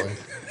kind of early.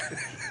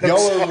 I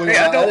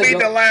don't mean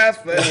to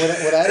laugh, but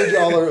when I added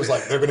Yaller, it was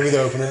like they're going to be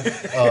the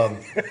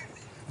opener.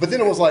 But then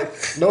it was like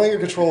No Anger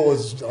Control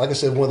was, like I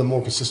said, one of the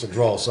more consistent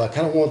draws. So I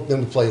kind of want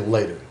them to play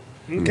later.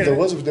 Okay. There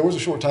was a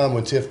short time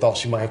when Tiff thought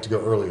she might have to go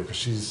earlier because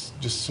she's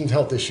just some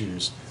health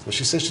issues. But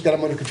she says she's got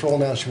them under control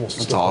now. She wants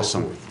to still play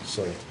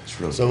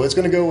fourth. So it's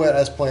going to go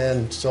as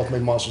planned.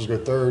 Self-Made Monsters go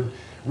third.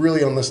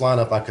 Really, on this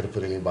lineup, I could have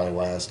put anybody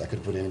last. I could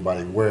have put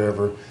anybody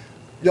wherever.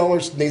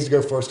 Yaller needs to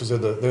go first because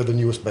they're the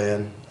newest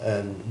band.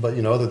 But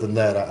other than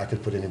that, I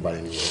could put anybody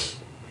anywhere.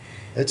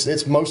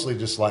 It's mostly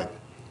just like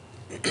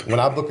when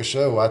I book a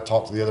show, I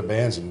talk to the other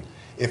bands, and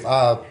if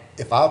I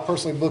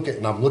personally book it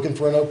and I'm looking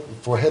for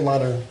a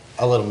headliner,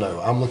 I let them know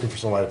I'm looking for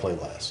somebody to play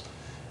last.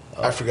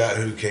 I forgot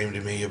who came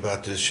to me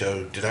about this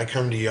show. Did I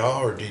come to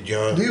y'all or did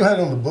y'all? You had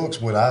it on the books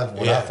when I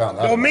found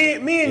out. Well, me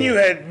and you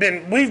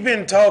we've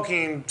been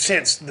talking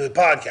since the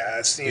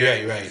podcast. You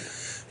know? Right.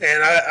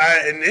 And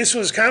and this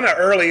was kind of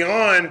early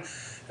on,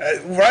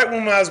 right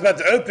when I was about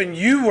to open.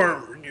 You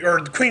weren't, or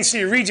Queen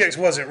City Rejects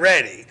wasn't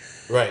ready.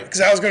 Right.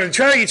 Because I was going to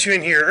try to get you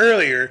in here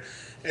earlier,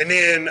 and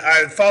then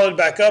I followed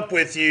back up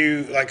with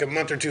you like a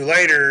month or two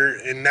later,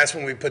 and that's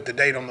when we put the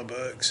date on the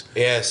books.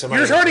 Yeah,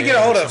 somebody. You're hard to get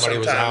a hold of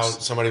somebody sometimes. was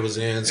out. Somebody was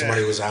in.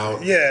 Somebody was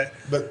out. Yeah.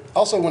 But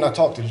also when I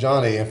talked to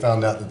Johnny and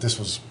found out that this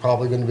was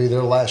probably going to be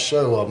their last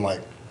show, I'm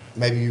like,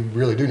 maybe you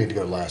really do need to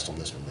go last on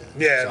this one then.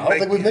 Yeah, So I don't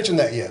think we've mentioned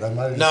that yet. I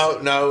might have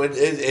No,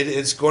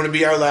 it's going to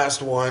be our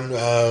last one.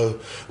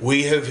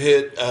 We have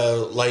hit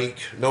like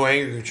No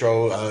Anger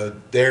Control.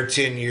 Their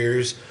 10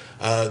 years.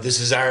 This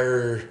is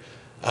our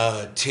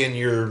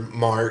 10-year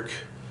mark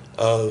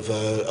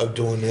of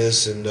doing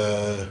this, and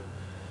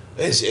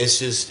it's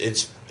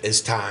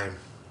just time.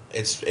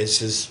 It's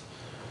just,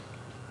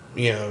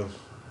 you know,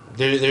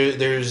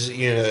 there's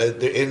you know,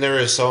 and there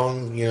is a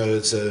song, you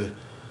know,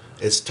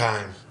 it's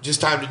time.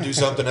 Just time to do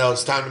something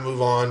else. Time to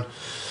move on.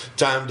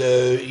 Time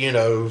to, you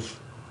know,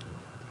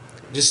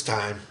 just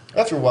time.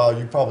 After a while,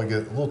 you probably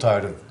get a little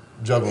tired of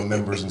juggling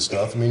members and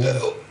stuff. I mean,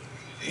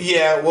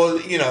 Yeah, well,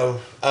 you know,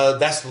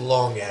 that's the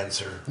long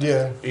answer.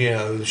 yeah, You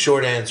know, the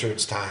short answer,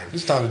 it's time.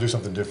 it's time to do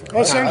something different.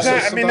 Well, sometimes, I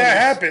mean, Sometimes that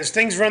it's- happens.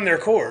 Things run their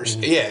course.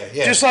 Yeah.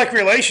 Just like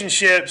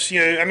relationships, you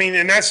know, I mean,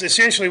 and that's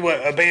essentially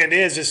what a band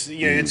is. It's,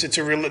 you know, it's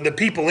the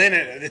people in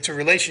it. It's a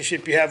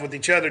relationship you have with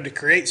each other to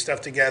create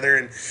stuff together,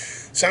 and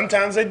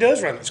sometimes it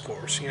does run its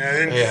course, you know.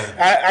 And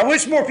Yeah. I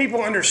wish more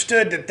people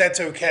understood that that's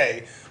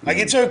okay. Like,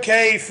 it's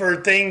okay for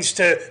things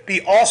to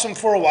be awesome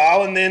for a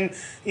while, and then,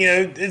 you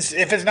know,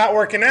 if it's not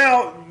working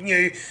out, you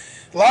know,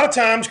 a lot of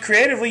times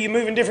creatively you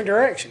move in different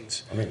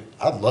directions. I mean,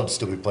 I'd love to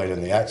still be playing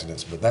in the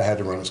accidents, but that had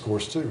to run its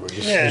course too. It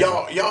just-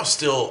 Yeah. Y'all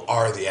still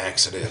are the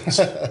accidents.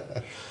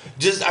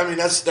 Just, I mean,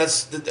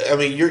 I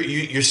mean,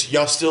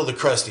 y'all still the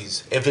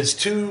Crusties. If it's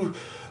two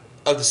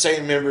of the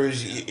same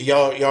members,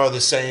 y'all are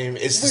the same.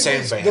 It's the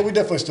same band. We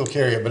definitely still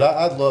carry it, but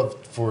I'd love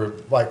for,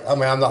 like, I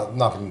mean, I'm not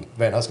knocking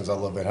Van Huskins. I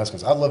love Van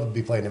Huskins. I'd love to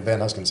be playing in Van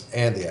Huskins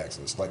and the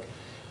Accidents. Like,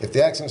 if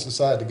the Accidents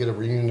decide to get a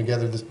reunion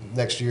together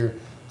next year,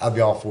 I'd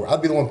be all for it.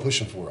 I'd be the one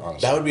pushing for it,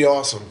 honestly. That would be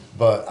awesome.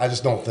 But I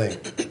just don't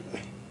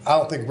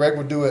think Greg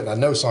would do it, and I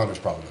know Saunders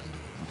probably wouldn't do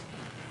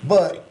it.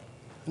 But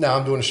now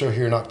I'm doing a show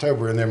here in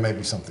October, and there may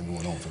be something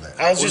going on for that.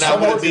 I was Well, just now,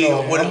 hoping- would it be,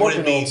 I'm would it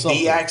working be on something.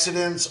 the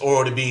accidents or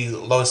would it be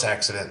Los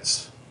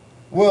Accidents?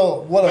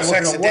 Well, what I'm Los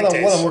working on, what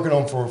Accidentes. I'm working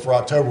on for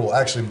October will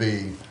actually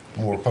be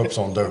more Popes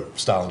on Dope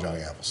style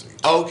Johnny Appleseed.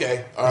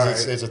 Okay, all right.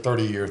 It's a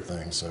 30-year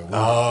thing, so we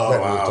Oh,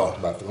 haven't really wow. talked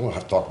about that. We don't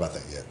have to talk about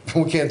that yet.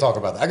 We can't talk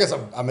about that. I guess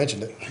I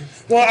mentioned it.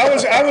 Well,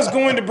 I was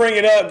going to bring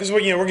it up because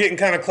we're getting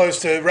kind of close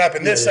to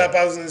wrapping this Yeah. up.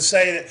 I was going to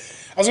say that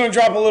I was going to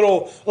drop a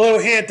little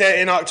hint that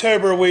in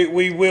October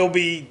we will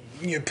be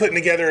putting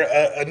together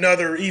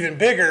another even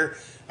bigger.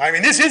 I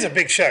mean, this is a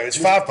big show. It's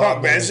five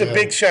punk bands. It's a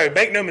big show.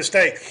 Make no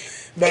mistake.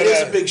 But It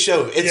is a big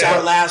show. It's yeah.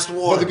 our last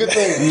one. But the good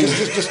thing,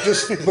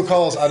 just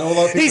because I know a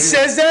lot of people. he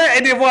says that,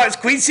 and then what?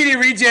 Queen City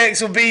Rejects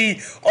will be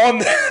on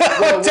the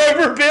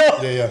October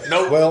bill. Yeah.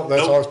 Nope. Well,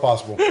 that's Nope. always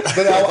possible. But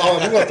I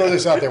do want to throw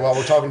this out there while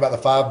we're talking about the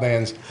 5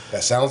 bands.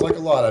 That sounds like a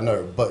lot, I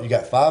know. But you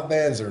got 5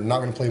 bands that are not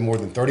going to play more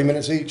than 30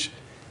 minutes each.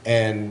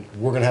 And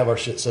we're going to have our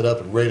shit set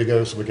up and ready to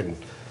go so we can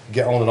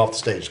get on and off the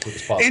stage as quick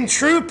as possible. In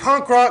true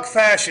punk rock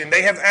fashion,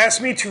 they have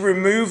asked me to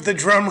remove the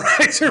drum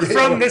riser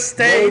from the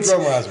stage. No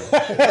drum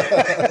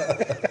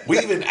riser. We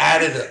even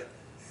added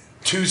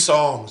 2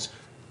 songs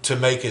to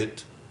make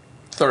it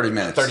 30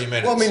 minutes. 30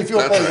 minutes. Well, I mean, if you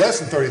want to That's play right. less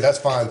than 30, that's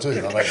fine too.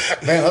 Like,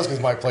 Van Huskins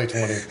might play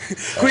 20.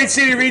 Queen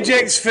City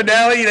Rejects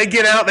finale, they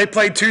get out, they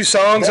play 2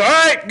 songs. All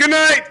right, good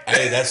night.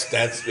 hey, that's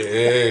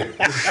hey.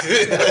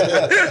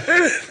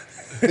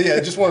 But yeah,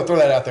 just want to throw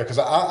that out there because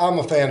I'm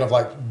a fan of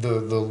like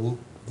the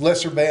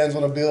lesser bands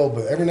on a bill,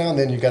 but every now and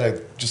then you got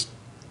to just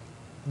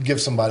give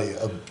somebody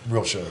a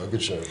real show, a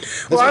good show.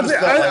 This Well, one just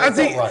felt like I it felt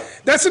think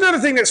right. that's another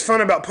thing that's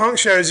fun about punk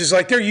shows is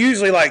like they're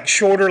usually like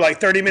shorter,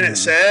 like 30-minute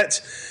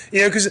sets.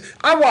 Because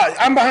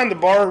I'm behind the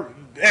bar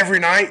every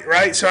night,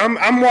 right? So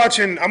I'm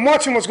watching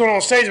what's going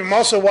on stage. I'm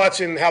also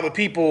watching how the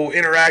people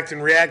interact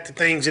and react to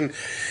things. And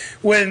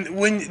when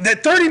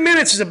that 30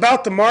 minutes is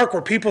about the mark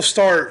where people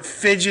start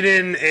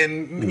fidgeting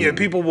and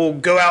people will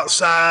go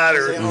outside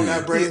They or all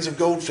got brains of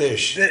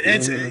goldfish.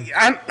 it's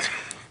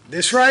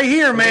this right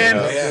here, man.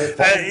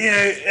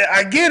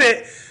 I get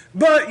it,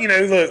 but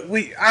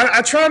look,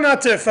 I try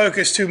not to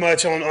focus too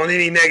much on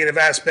any negative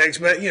aspects,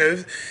 but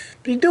you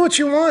do what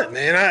you want,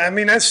 man. I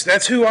mean,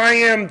 that's who I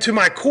am to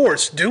my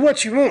course. Do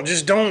what you want,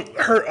 just don't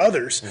hurt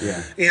others.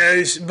 Yeah.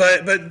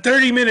 But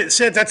 30-minute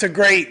set, that's a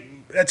great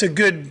that's a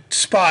good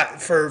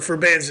spot for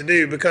bands to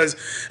do, because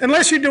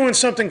unless you're doing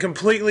something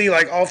completely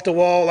like off the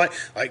wall, like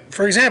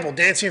for example,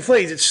 Dancing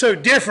Fleas, it's so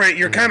different.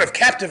 You're kind of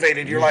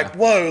captivated. You're like,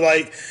 whoa,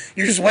 like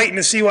you're just waiting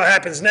to see what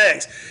happens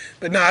next.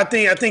 But no, I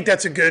think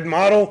that's a good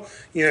model,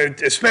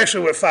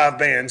 especially with 5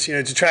 bands,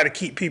 to try to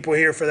keep people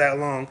here for that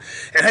long.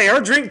 And hey, our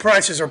drink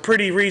prices are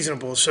pretty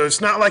reasonable, so it's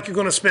not like you're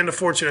going to spend a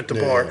fortune at the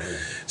bar. Yeah.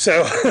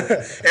 So,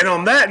 and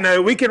on that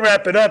note, we can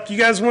wrap it up. You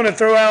guys want to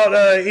throw out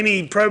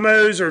any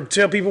promos or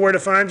tell people where to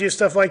find you,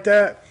 stuff like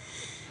that?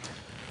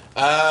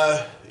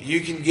 You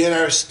can get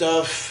our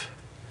stuff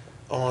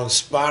on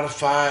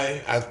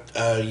Spotify,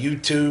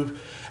 YouTube.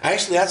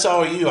 Actually, that's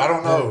all you. I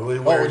don't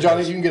know. Well,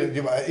 Johnny, you can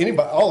get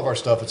anybody, all of our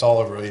stuff. It's all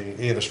over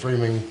any of the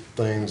streaming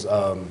things.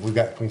 We've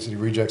got Queen City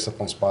Rejects up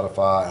on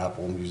Spotify,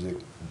 Apple Music,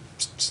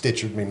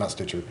 Stitcher. Not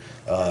Stitcher.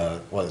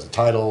 What is it?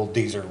 Tidal,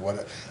 Deezer,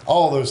 what?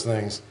 All those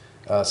things.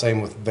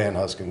 Same with Van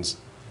Huskins.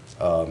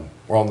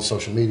 We're on the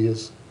social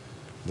medias,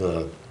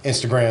 the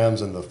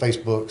Instagrams and the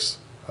Facebooks.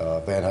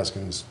 Van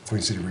Huskins,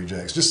 Queen City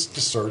Rejects. Just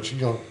search.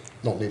 You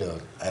don't need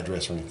an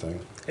address or anything.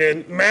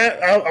 And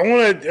Matt, I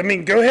want to,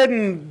 go ahead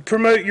and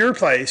promote your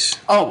place.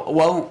 Oh,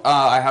 well,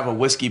 I have a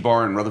whiskey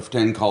bar in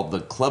Rutherford called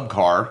the Club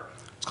Car.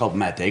 It's called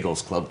Matt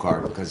Daigle's Club Car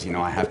because,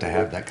 I have to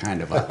have that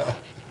kind of a,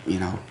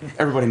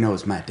 everybody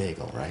knows Matt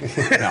Daigle, right?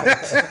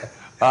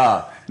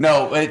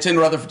 No, it's in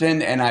Rutherford,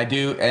 and I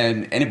do,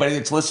 and anybody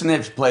that's listening,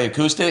 if you play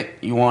acoustic,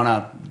 you want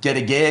to get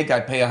a gig, I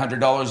pay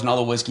 $100 and all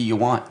the whiskey you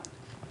want.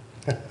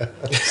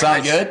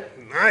 Sound good?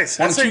 Nice.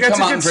 Why don't you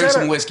come out and drink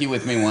some whiskey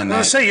with me one night? I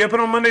was say, you open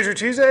on Mondays or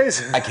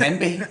Tuesdays? I can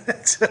be.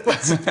 It's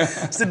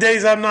the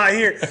days I'm not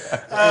here.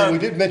 And we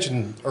did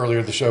mention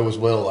earlier the show as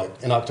well,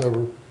 like in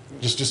October,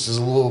 just as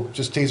a little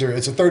teaser.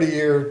 It's a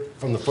 30-year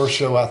from the first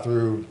show I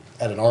threw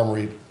at an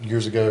armory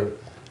years ago,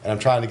 and I'm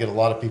trying to get a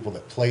lot of people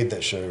that played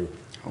that show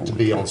to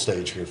be on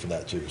stage here for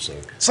that too. So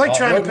it's like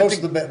trying to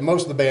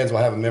most of the bands will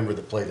have a member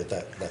that played at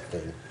that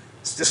thing.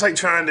 It's just like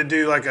trying to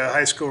do like a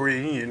high school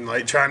reunion,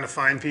 like trying to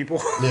find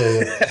people.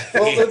 Yeah.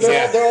 Well,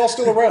 they're all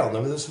still around.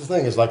 This is the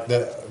thing. Is like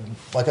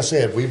I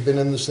said, we've been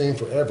in the scene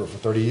forever, for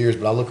 30 years.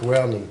 But I look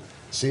around and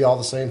see all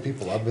the same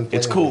people I've been playing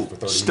it's cool. with for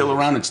 30 still years.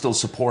 Around and still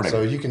supporting.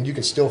 So you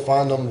can still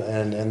find them,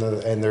 and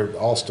they're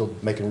all still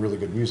making really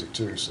good music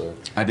too. So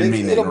I didn't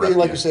mean to it'll be interrupt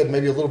like you. You said,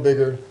 maybe a little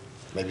bigger,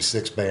 maybe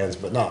 6 bands,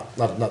 but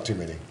not too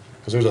many.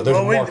 Because there's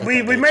well, a market.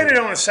 we made it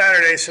on a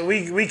Saturday, so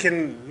we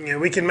can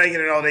make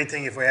it an all day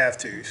thing if we have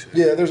to. So.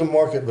 Yeah, there's a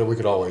market, but we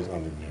could always.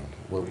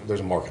 There's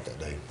a market that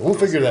day. But we'll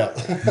figure it out.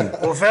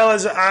 Well,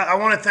 fellas, I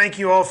want to thank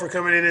you all for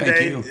coming in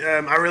today. Thank you.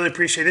 I really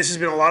appreciate it. This has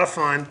been a lot of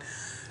fun.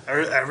 I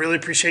really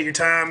appreciate your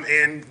time.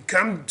 And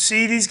come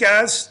see these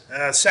guys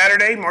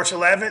Saturday, March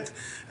 11th.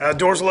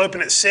 Doors will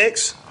open at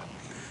 6.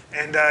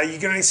 And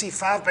you're going to see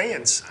 5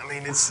 bands.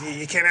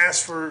 You can't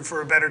ask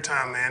for a better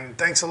time, man.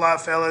 Thanks a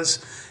lot, fellas.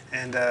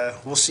 And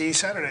we'll see you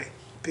Saturday.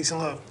 Peace and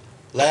love.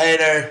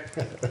 Later.